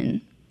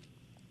medication.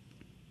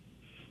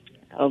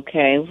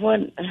 Okay,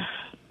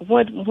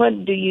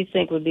 what do you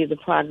think would be the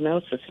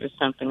prognosis for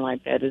something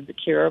like that? Is it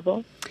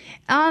curable?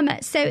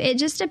 So it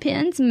just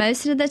depends.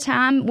 Most of the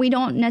time, we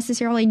don't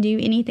necessarily do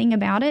anything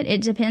about it.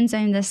 It depends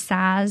on the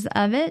size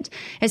of it,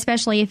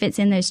 especially if it's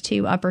in those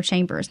two upper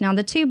chambers. Now,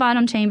 the two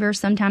bottom chambers,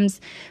 sometimes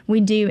we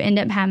do end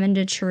up having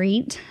to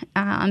treat.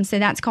 So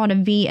that's called a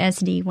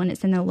VSD when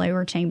it's in the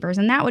lower chambers.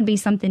 And that would be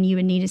something you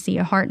would need to see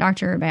a heart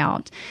doctor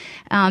about.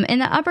 In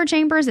the upper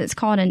chambers, it's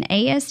called an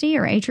ASD,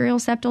 or atrial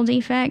septal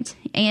defect.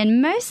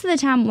 And most of the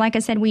time, like I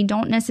said, we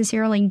don't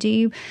necessarily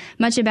do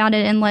much about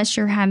it unless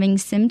you're having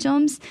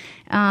symptoms.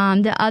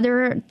 The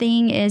other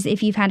thing is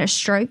if you've had a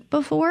stroke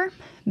before,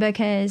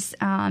 because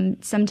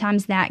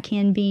sometimes that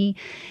can be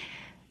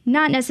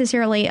not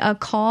necessarily a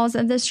cause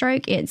of the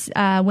stroke. It's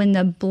when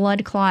the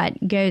blood clot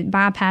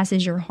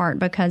bypasses your heart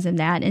because of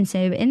that. And so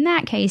in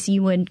that case,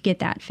 you would get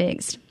that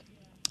fixed.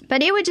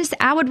 But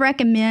I would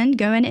recommend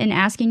going and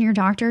asking your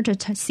doctor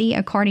to see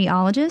a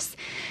cardiologist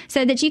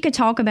so that you could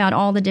talk about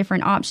all the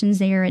different options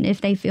there and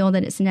if they feel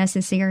that it's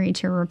necessary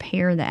to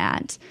repair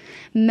that.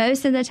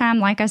 Most of the time,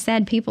 like I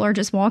said, people are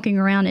just walking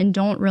around and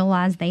don't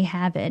realize they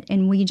have it.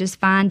 And we just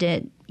find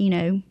it,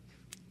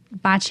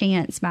 by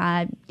chance,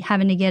 by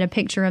having to get a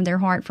picture of their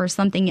heart for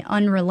something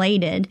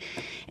unrelated.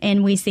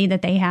 And we see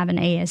that they have an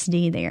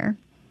ASD there.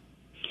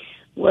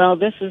 Well,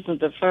 this isn't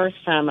the first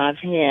time I've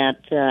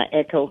had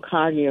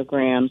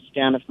echocardiograms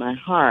down of my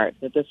heart,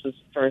 but this was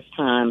the first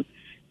time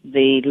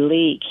the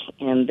leak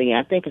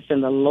I think it's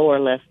in the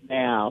lower left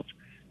valve,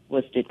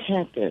 was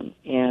detected.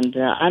 And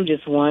I'm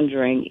just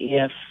wondering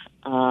if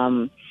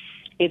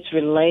it's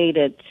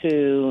related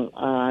to,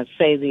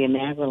 say, the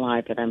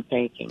anagrelide that I'm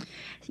taking.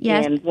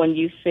 Yes. And when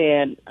you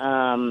said,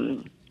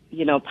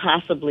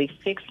 possibly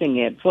fixing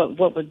it,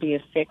 what would be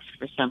a fix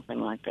for something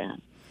like that?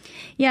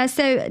 Yeah,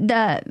 so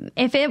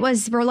if it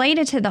was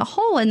related to the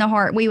hole in the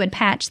heart, we would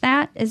patch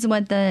that, is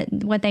what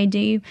they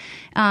do,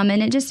 and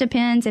it just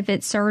depends if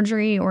it's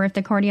surgery or if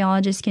the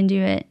cardiologist can do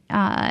it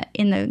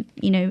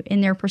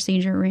in their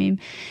procedure room.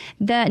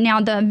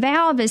 The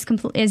valve is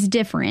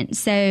different.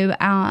 So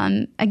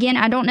again,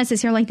 I don't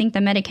necessarily think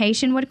the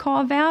medication would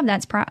cause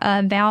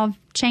valve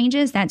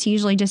changes. That's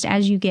usually just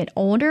as you get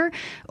older,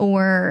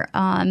 or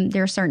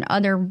there are certain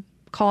other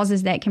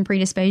causes that can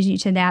predispose you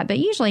to that, but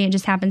usually it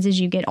just happens as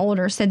you get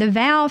older. So the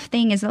valve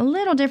thing is a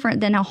little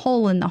different than a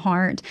hole in the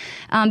heart.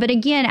 But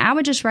again, I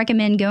would just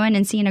recommend going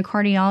and seeing a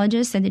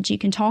cardiologist so that you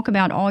can talk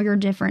about all your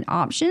different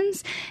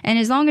options. And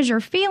as long as you're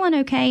feeling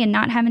okay and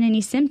not having any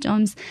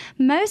symptoms,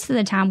 most of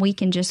the time we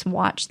can just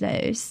watch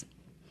those.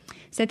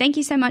 So thank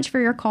you so much for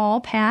your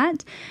call,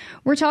 Pat.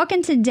 We're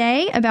talking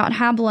today about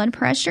high blood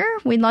pressure.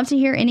 We'd love to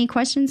hear any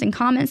questions and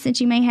comments that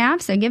you may have.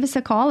 So give us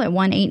a call at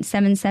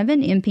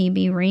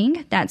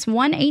 1-877-MPB-RING. That's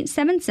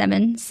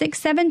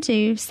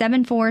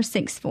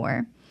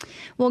 1-877-672-7464.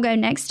 We'll go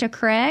next to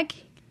Craig.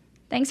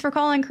 Thanks for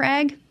calling,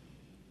 Craig.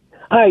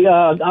 Hi,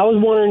 I was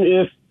wondering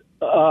if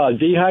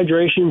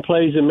dehydration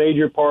plays a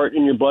major part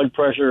in your blood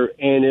pressure,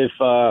 and if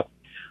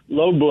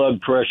low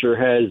blood pressure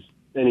has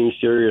any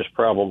serious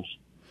problems.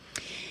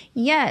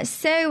 Yes,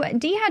 so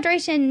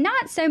dehydration,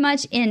 not so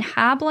much in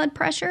high blood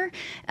pressure,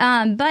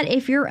 but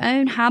if you're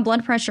on high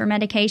blood pressure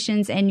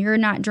medications and you're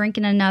not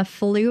drinking enough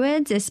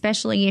fluids,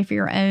 especially if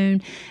you're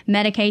on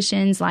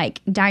medications like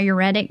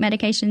diuretic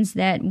medications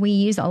that we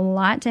use a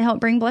lot to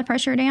help bring blood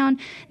pressure down,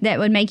 that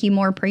would make you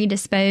more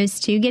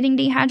predisposed to getting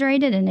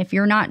dehydrated. And if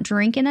you're not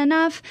drinking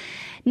enough,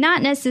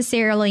 not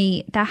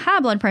necessarily the high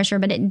blood pressure,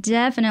 but it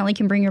definitely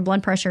can bring your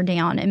blood pressure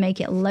down and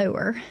make it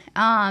lower.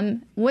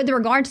 With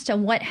regards to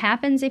what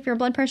happens if your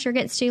blood pressure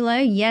gets too low,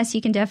 yes,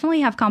 you can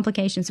definitely have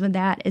complications with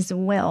that as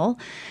well.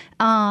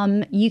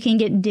 You can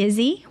get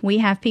dizzy. We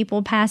have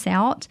people pass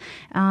out.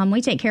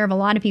 We take care of a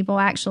lot of people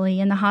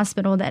actually in the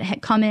hospital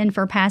that come in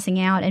for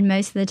passing out, and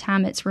most of the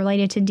time it's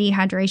related to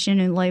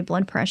dehydration and low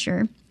blood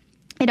pressure.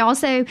 It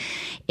also,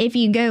 if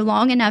you go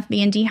long enough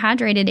being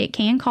dehydrated, it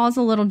can cause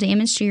a little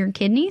damage to your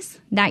kidneys.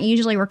 That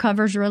usually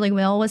recovers really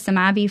well with some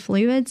IV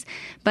fluids,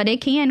 but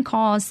it can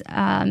cause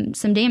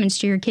some damage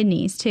to your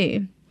kidneys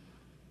too.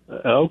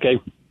 Okay.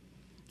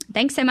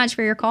 Thanks so much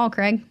for your call,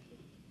 Craig.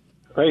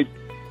 Great.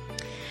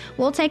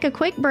 We'll take a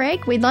quick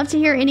break. We'd love to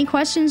hear any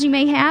questions you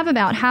may have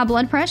about high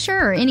blood pressure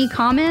or any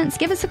comments.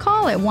 Give us a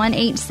call at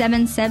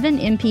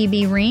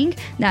 1-877-MPB-RING.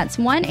 That's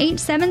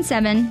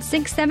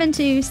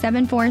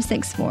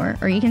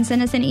 1-877-672-7464. Or you can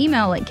send us an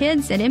email at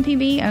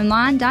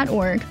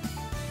kids@mpbonline.org.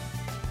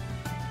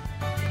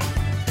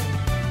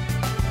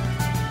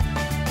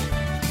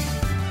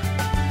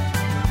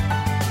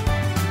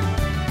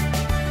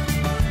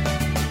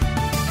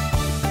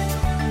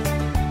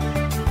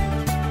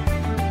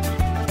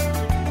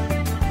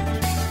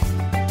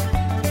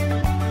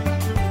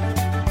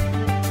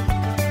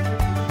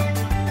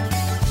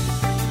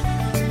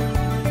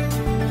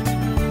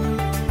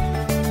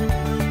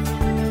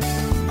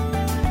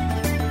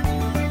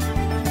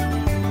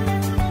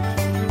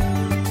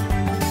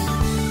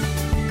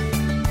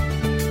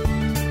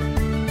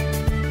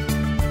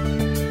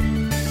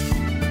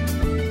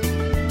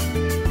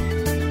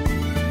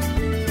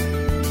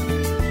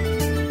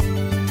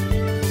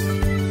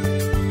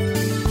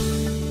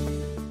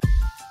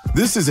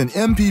 This is an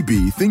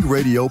MPB Think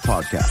Radio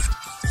podcast.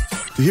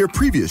 To hear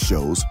previous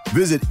shows,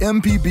 visit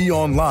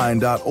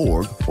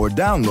mpbonline.org or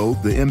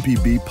download the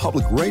MPB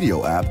Public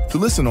Radio app to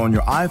listen on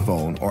your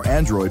iPhone or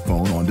Android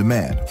phone on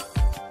demand.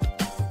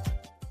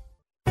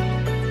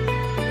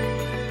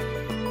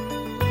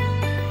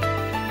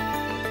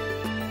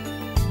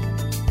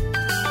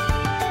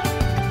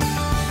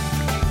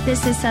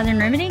 This is Southern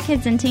Remedy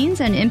Kids and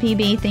Teens on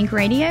MPB Think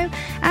Radio.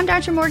 I'm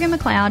Dr. Morgan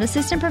McLeod,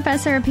 Assistant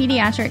Professor of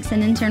Pediatrics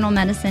and Internal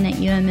Medicine at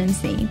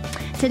UMMC.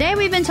 Today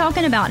we've been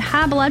talking about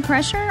high blood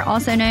pressure,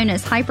 also known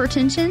as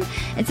hypertension.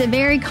 It's a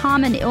very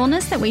common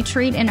illness that we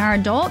treat in our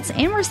adults,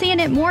 and we're seeing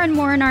it more and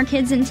more in our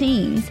kids and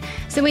teens.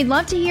 So we'd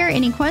love to hear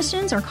any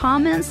questions or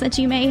comments that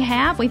you may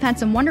have. We've had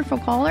some wonderful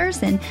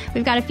callers, and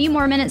we've got a few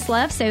more minutes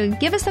left, so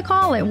give us a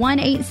call at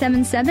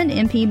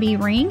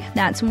 1-877-MPB-RING.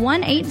 That's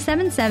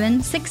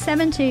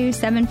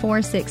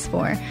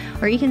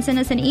 1-877-672-7464. Or you can send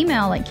us an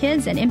email at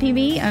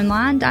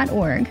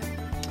kids@mpbonline.org.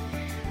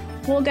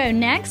 We'll go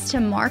next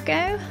to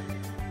Marco.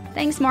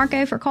 Thanks,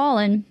 Marco, for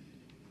calling.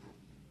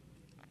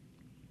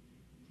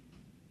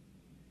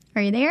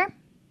 Are you there?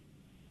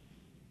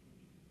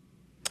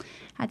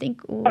 I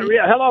think...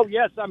 Yeah, hello.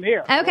 Yes, I'm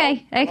here.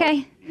 Okay, hello?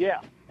 Okay. Yeah.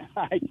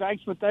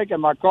 Thanks for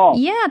taking my call.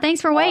 Yeah, thanks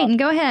for waiting.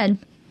 Go ahead.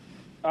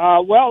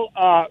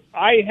 I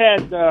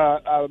had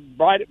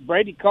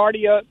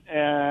bradycardia,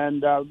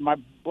 and my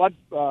blood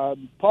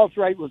pulse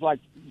rate was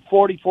like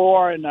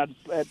 44, and at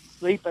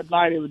sleep at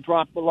night it would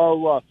drop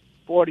below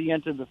 40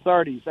 into the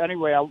 30s.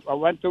 Anyway, I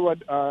went to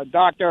a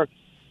doctor,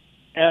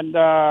 and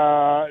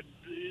the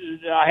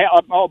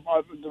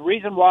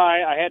reason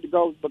why I had to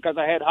go because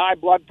I had high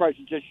blood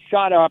pressure just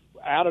shot up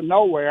out of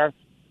nowhere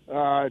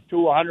to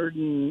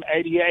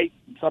 188,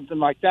 something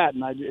like that.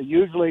 And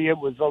usually it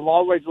was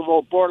always a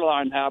little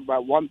borderline now,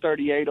 about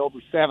 138 over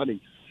 70,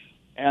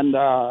 and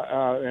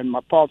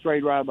my pulse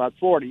rate around about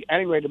 40.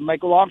 Anyway, to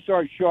make a long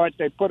story short,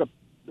 they thought I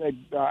had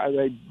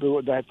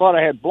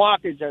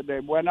blockage. They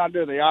went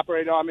under. They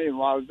operated on me, and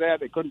while I was there,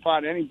 they couldn't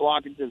find any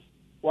blockages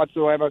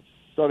whatsoever.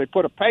 So they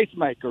put a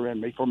pacemaker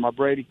in me for my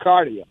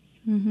bradycardia,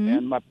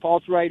 and my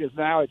pulse rate is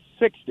now at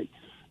 60.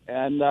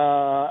 And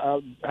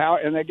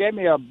they gave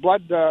me a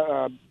blood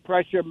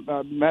pressure,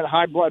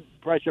 high blood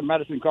pressure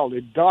medicine called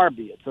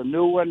Darby. It's a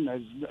new one,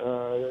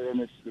 and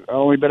it's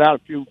only been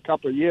out a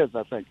couple of years,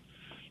 I think.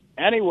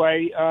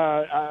 Anyway,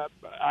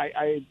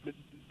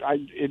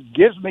 it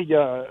gives me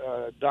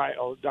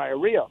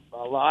diarrhea a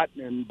lot,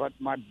 but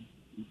my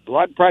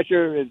blood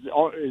pressure is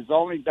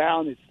only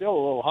down. It's still a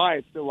little high.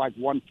 It's still like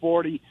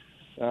 140,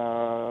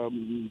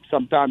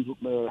 sometimes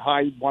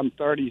high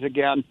 130s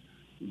again.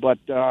 But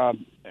I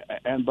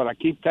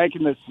keep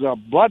taking this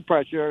blood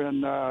pressure,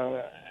 and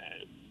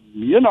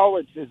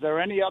is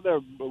there any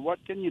other? What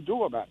can you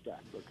do about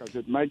that? Because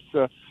it makes,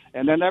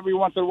 and then every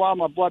once in a while,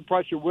 my blood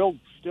pressure will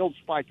still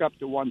spike up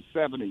to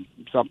 170,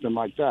 something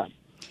like that.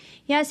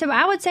 Yeah, so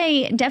I would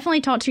say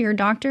definitely talk to your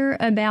doctor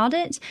about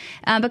it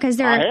because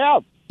there. I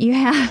have. You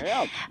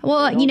have.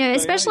 Well,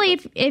 especially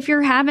if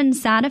you're having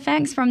side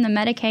effects from the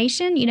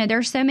medication,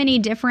 there's so many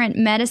different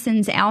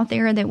medicines out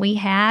there that we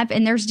have,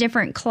 and there's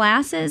different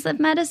classes of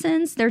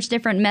medicines. There's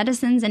different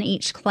medicines in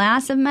each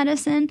class of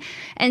medicine.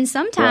 And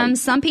sometimes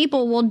some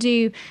people will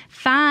do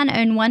fine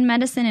on one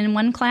medicine in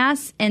one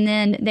class, and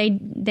then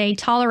they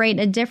tolerate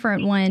a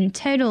different one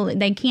totally.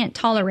 They can't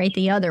tolerate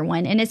the other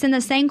one. And it's in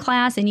the same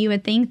class, and you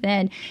would think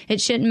that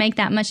it shouldn't make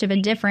that much of a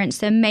difference.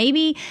 So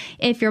maybe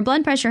if your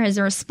blood pressure has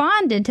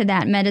responded to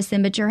that medicine,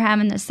 but you're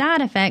having the side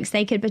effects,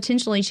 they could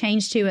potentially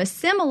change to a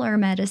similar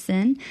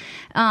medicine.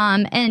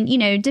 And,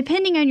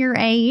 depending on your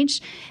age,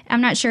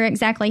 I'm not sure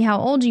exactly how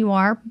old you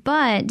are,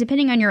 but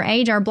depending on your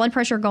age, our blood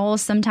pressure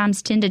goals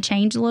sometimes tend to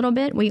change a little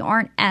bit. We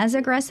aren't as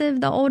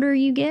aggressive the older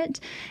you get.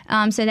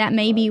 So that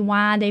may be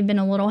why they've been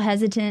a little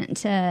hesitant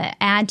to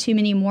add too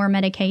many more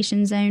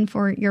medications in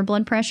for your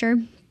blood pressure.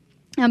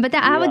 But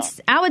I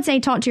would say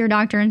talk to your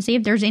doctor and see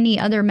if there's any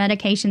other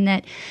medication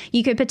that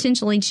you could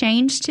potentially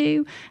change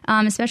to,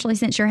 especially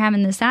since you're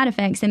having the side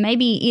effects, and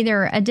maybe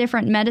either a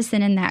different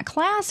medicine in that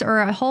class or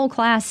a whole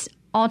class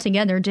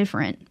altogether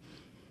different.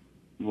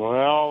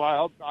 Well, I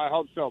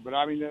hope so. But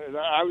I mean,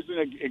 I was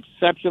in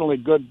exceptionally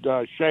good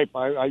shape.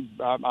 I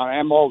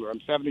am older.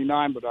 I'm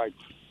 79, but I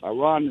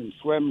run and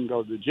swim and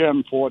go to the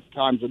gym 4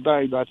 times a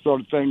day, that sort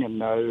of thing. And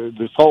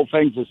this whole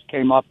thing just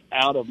came up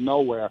out of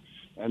nowhere,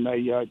 and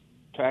they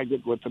tagged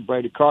it with the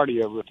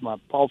bradycardia, with my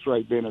pulse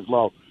rate being as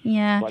low.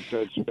 Yeah. But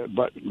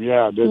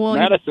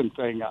medicine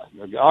thing.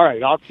 All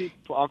right, I'll keep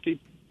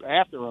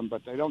after them,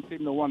 but they don't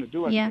seem to want to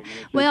do anything.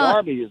 Yeah. Well,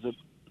 Darby is a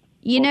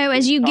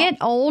as you get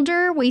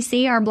older, we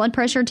see our blood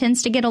pressure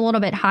tends to get a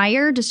little bit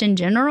higher just in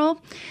general.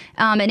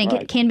 And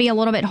it can be a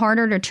little bit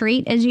harder to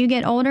treat as you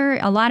get older.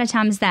 A lot of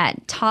times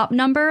that top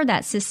number,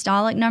 that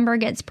systolic number,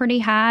 gets pretty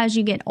high as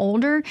you get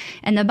older.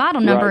 And the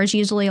bottom number is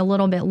usually a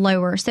little bit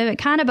lower. So it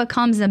kind of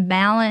becomes a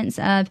balance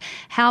of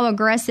how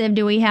aggressive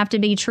do we have to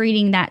be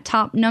treating that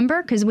top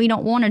number, because we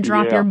don't want to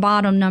drop your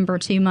bottom number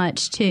too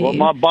much, too. Well,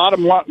 my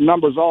bottom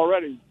number's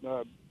already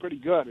pretty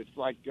good. It's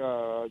like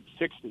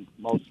 60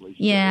 mostly.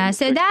 Yeah,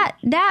 so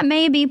that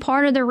may be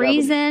part of the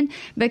reason,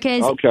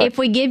 because if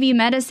we give you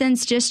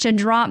medicines just to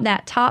drop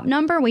that top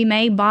number, we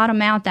may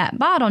bottom out that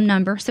bottom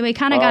number. So we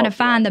kind of got to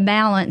find the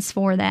balance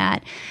for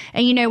that.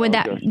 And, you know, with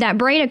that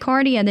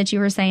bradycardia that you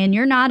were saying,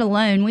 you're not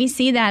alone. We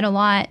see that a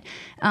lot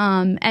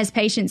as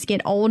patients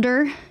get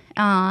older.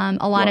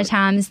 A lot of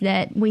times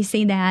that we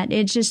see that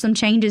it's just some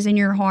changes in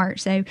your heart.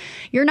 So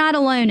you're not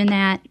alone in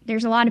that.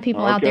 There's a lot of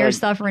people out there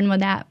suffering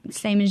with that,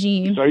 same as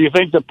you. So you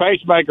think the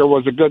pacemaker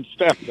was a good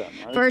step then,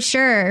 right?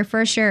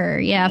 For sure.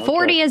 Yeah,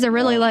 40 is a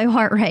really low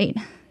heart rate.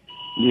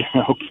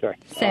 Yeah, okay.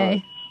 So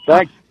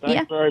thanks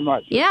very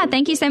much. Yeah,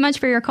 thank you so much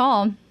for your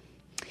call.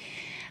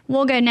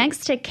 We'll go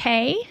next to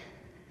Kay.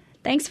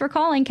 Thanks for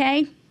calling,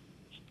 Kay.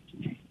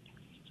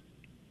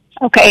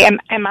 Okay,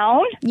 am I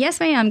on? Yes,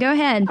 ma'am. Go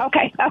ahead.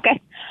 Okay.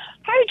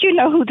 How did you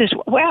know who this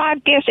was? Well, I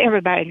guess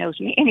everybody knows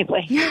me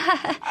anyway.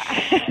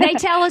 They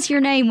tell us your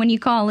name when you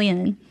call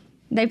in.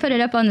 They put it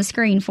up on the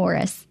screen for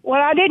us.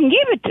 Well, I didn't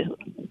give it to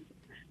them.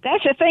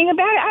 That's the thing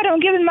about it. I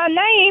don't give them my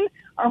name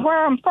or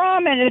where I'm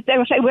from, and if they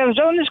will say, well, it was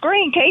on the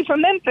screen, came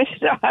from Memphis.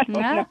 So I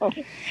don't know.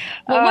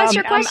 Well, what's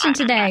your question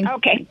today?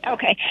 Okay.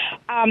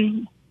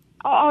 On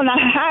the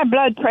high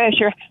blood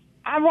pressure,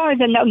 I wanted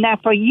to know, now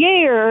for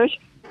years,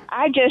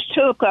 I just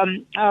took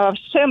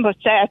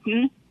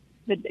simvastatin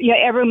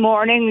every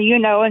morning, you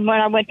know, and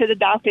when I went to the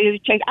doctor, he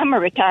would check. I'm a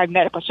retired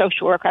medical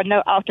social worker. I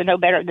ought to know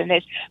better than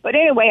this. But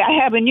anyway, I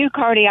have a new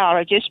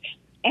cardiologist,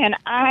 and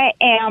I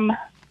am,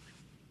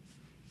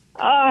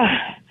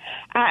 I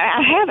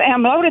have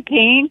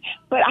amlodipine,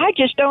 but I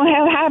just don't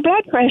have high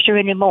blood pressure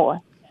anymore.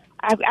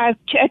 I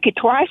check it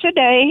twice a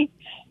day,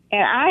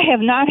 and I have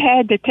not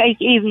had to take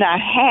even a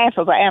half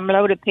of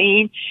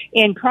amlodipine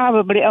in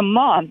probably a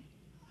month.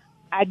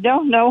 I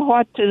don't know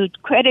what to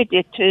credit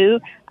it to.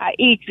 I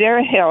eat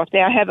very healthy.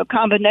 I have a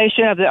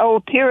combination of the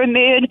old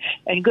pyramid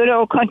and good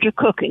old country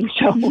cooking.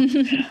 So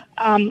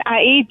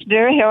I eat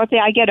very healthy.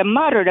 I get a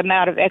moderate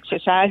amount of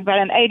exercise, but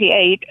I'm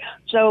 88.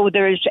 So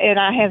and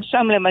I have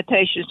some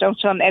limitations on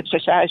some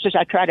exercises.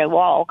 I try to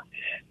walk.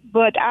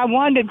 But I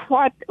wondered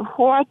what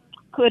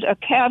could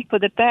account for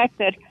the fact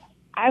that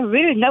I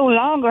really no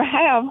longer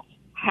have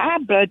high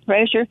blood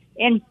pressure.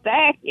 In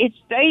fact, it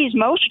stays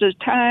most of the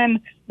time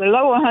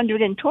below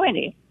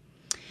 120.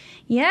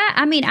 Yeah,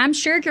 I mean, I'm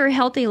sure your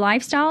healthy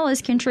lifestyle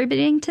is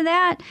contributing to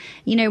that.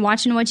 You know,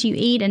 watching what you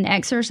eat and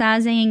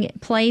exercising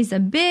plays a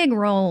big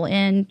role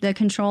in the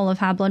control of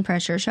high blood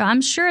pressure. So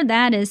I'm sure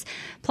that is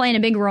playing a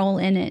big role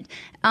in it.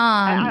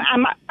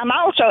 I'm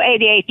also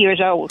 88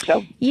 years old,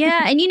 so.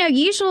 Yeah, and you know,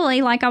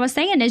 usually, like I was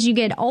saying, as you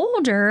get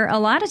older, a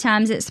lot of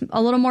times it's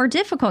a little more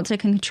difficult to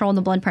control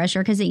the blood pressure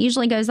because it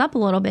usually goes up a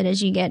little bit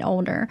as you get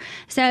older.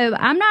 So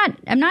I'm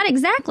not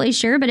exactly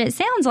sure, but it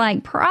sounds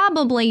like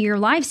probably your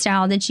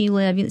lifestyle that you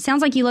live. It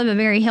sounds like you live a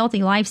very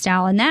healthy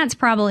lifestyle, and that's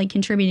probably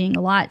contributing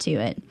a lot to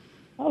it.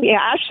 Oh yeah,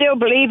 I still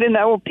believe in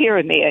the old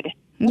pyramid.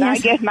 Yes.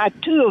 I get my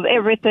 2 of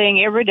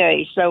everything every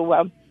day,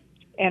 so.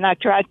 And I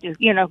try to,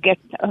 you know, get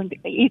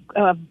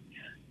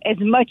as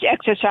much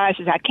exercise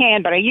as I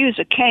can, but I use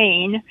a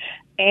cane,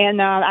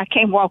 and I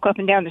can't walk up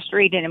and down the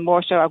street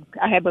anymore, so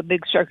I have a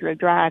big circular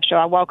drive, so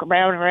I walk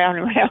around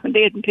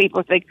it, and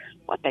people think,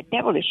 what the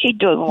devil is she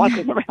doing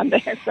walking around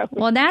there? So,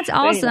 well, that's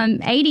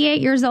awesome. Anyway.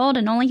 88 years old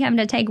and only having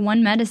to take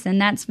one medicine,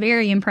 that's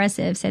very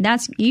impressive. So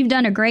you've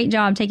done a great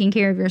job taking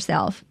care of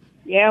yourself.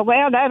 Yeah,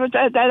 well, that was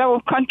that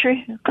old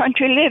country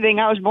living.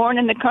 I was born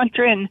in the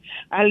country, and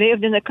I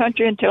lived in the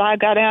country until I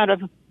got out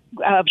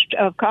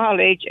of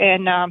college,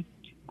 and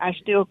I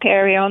still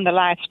carry on the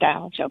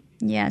lifestyle. So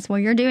yes, well,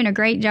 you're doing a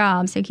great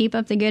job. So keep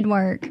up the good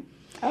work.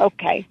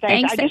 Okay,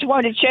 thanks. I just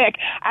wanted to check.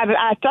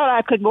 I thought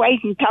I could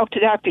wait and talk to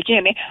Dr.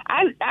 Jimmy.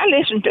 I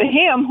listened to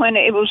him when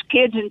it was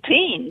kids and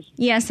teens.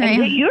 Yes,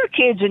 ma'am. And you're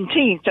kids and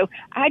teens, so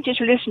I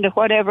just listen to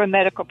whatever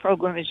medical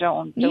program is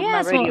on. So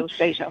my radio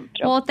station.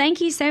 So. Well,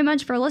 thank you so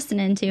much for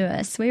listening to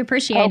us. We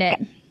appreciate it.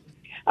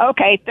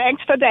 Okay,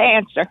 thanks for the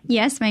answer.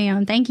 Yes,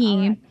 ma'am. Thank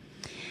you.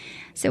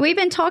 So we've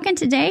been talking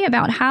today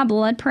about high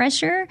blood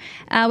pressure.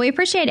 We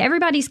appreciate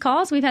everybody's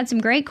calls. We've had some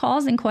great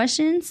calls and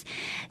questions.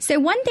 So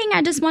one thing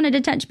I just wanted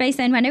to touch base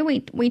on, I know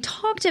we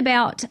talked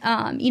about,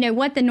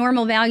 what the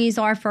normal values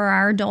are for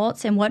our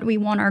adults and what we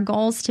want our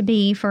goals to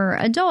be for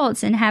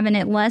adults and having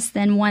it less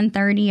than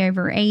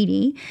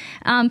 130/80.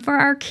 For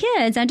our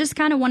kids, I just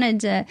kind of wanted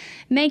to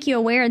make you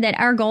aware that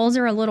our goals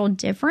are a little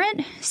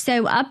different.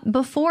 So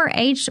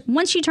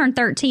once you turn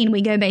 13,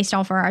 we go based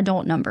off our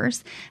adult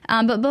numbers.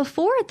 But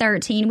before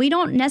 13, we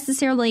don't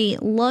necessarily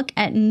look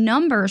at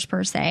numbers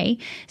per se.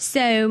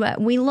 So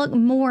we look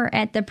more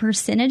at the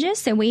percentages.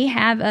 So we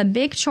have a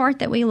big chart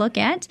that we look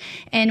at,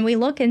 and we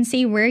look and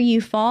see where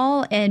you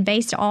fall and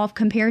based off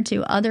compared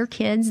to other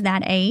kids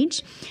that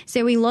age.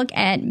 So we look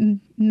at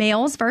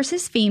males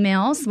versus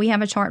females. We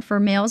have a chart for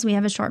males. We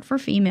have a chart for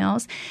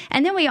females.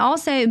 And then we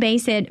also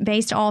base it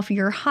based off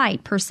your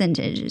height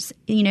percentages.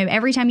 You know,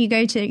 every time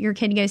your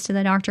kid goes to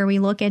the doctor, we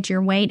look at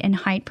your weight and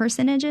height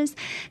percentages.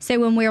 So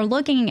when we're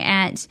looking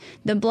at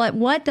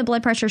what the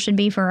blood pressure should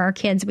be for our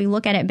kids, we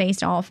look at it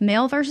based off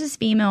male versus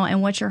female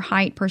and what your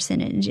height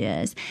percentage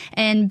is.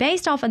 And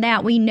based off of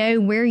that, we know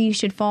where you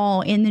should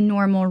fall in the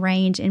normal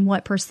range and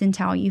what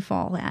percentile you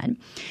fall at.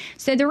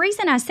 So the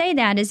reason I say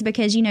that is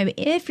because, you know,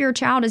 if your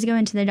child is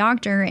going to the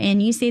doctor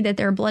and you see that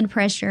their blood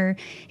pressure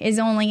is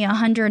only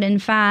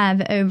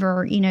 105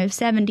 over,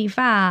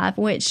 75,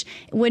 which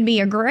would be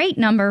a great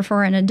number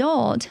for an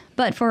adult,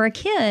 but for a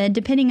kid,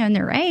 depending on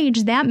their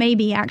age, that may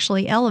be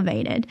actually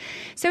elevated.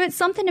 So it's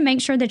something to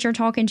make sure that you're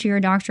talking to your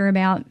doctor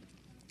about.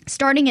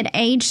 Starting at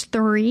age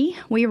 3,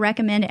 we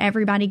recommend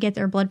everybody get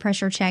their blood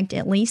pressure checked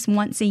at least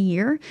once a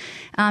year.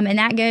 And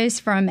that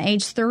goes from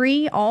age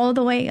 3 all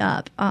the way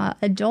up.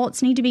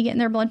 Adults need to be getting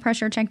their blood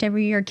pressure checked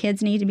every year.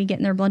 Kids need to be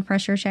getting their blood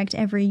pressure checked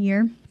every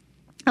year.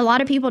 A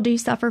lot of people do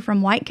suffer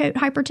from white coat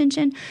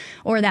hypertension,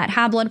 or that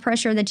high blood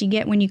pressure that you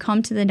get when you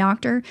come to the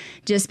doctor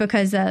just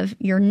because of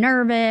you're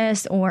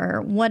nervous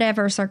or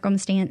whatever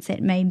circumstance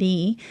it may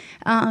be.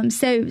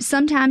 So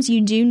sometimes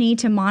you do need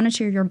to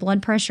monitor your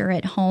blood pressure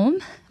at home.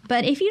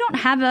 But if you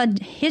don't have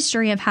a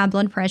history of high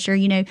blood pressure,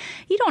 you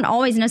don't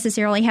always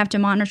necessarily have to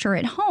monitor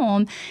at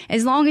home,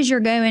 as long as you're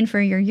going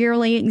for your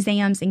yearly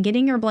exams and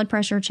getting your blood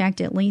pressure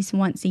checked at least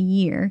once a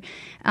year.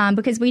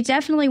 Because we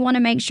definitely want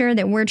to make sure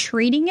that we're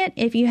treating it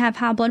if you have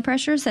high blood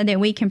pressure, so that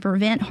we can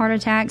prevent heart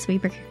attacks, we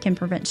can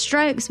prevent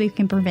strokes, we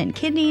can prevent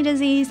kidney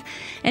disease,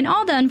 and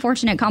all the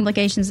unfortunate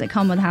complications that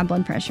come with high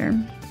blood pressure.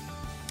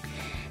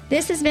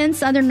 This has been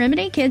Southern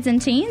Remedy Kids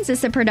and Teens.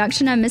 It's a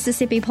production of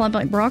Mississippi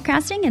Public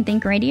Broadcasting and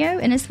Think Radio,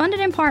 and is funded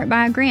in part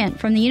by a grant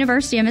from the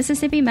University of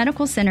Mississippi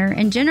Medical Center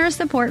and generous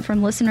support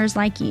from listeners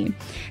like you.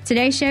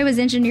 Today's show is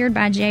engineered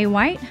by Jay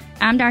White.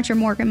 I'm Dr.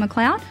 Morgan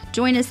McLeod.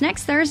 Join us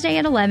next Thursday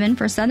at 11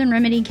 for Southern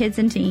Remedy Kids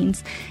and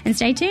Teens. And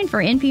stay tuned for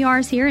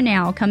NPR's Here and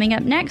Now, coming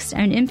up next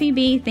on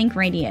MPB Think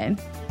Radio.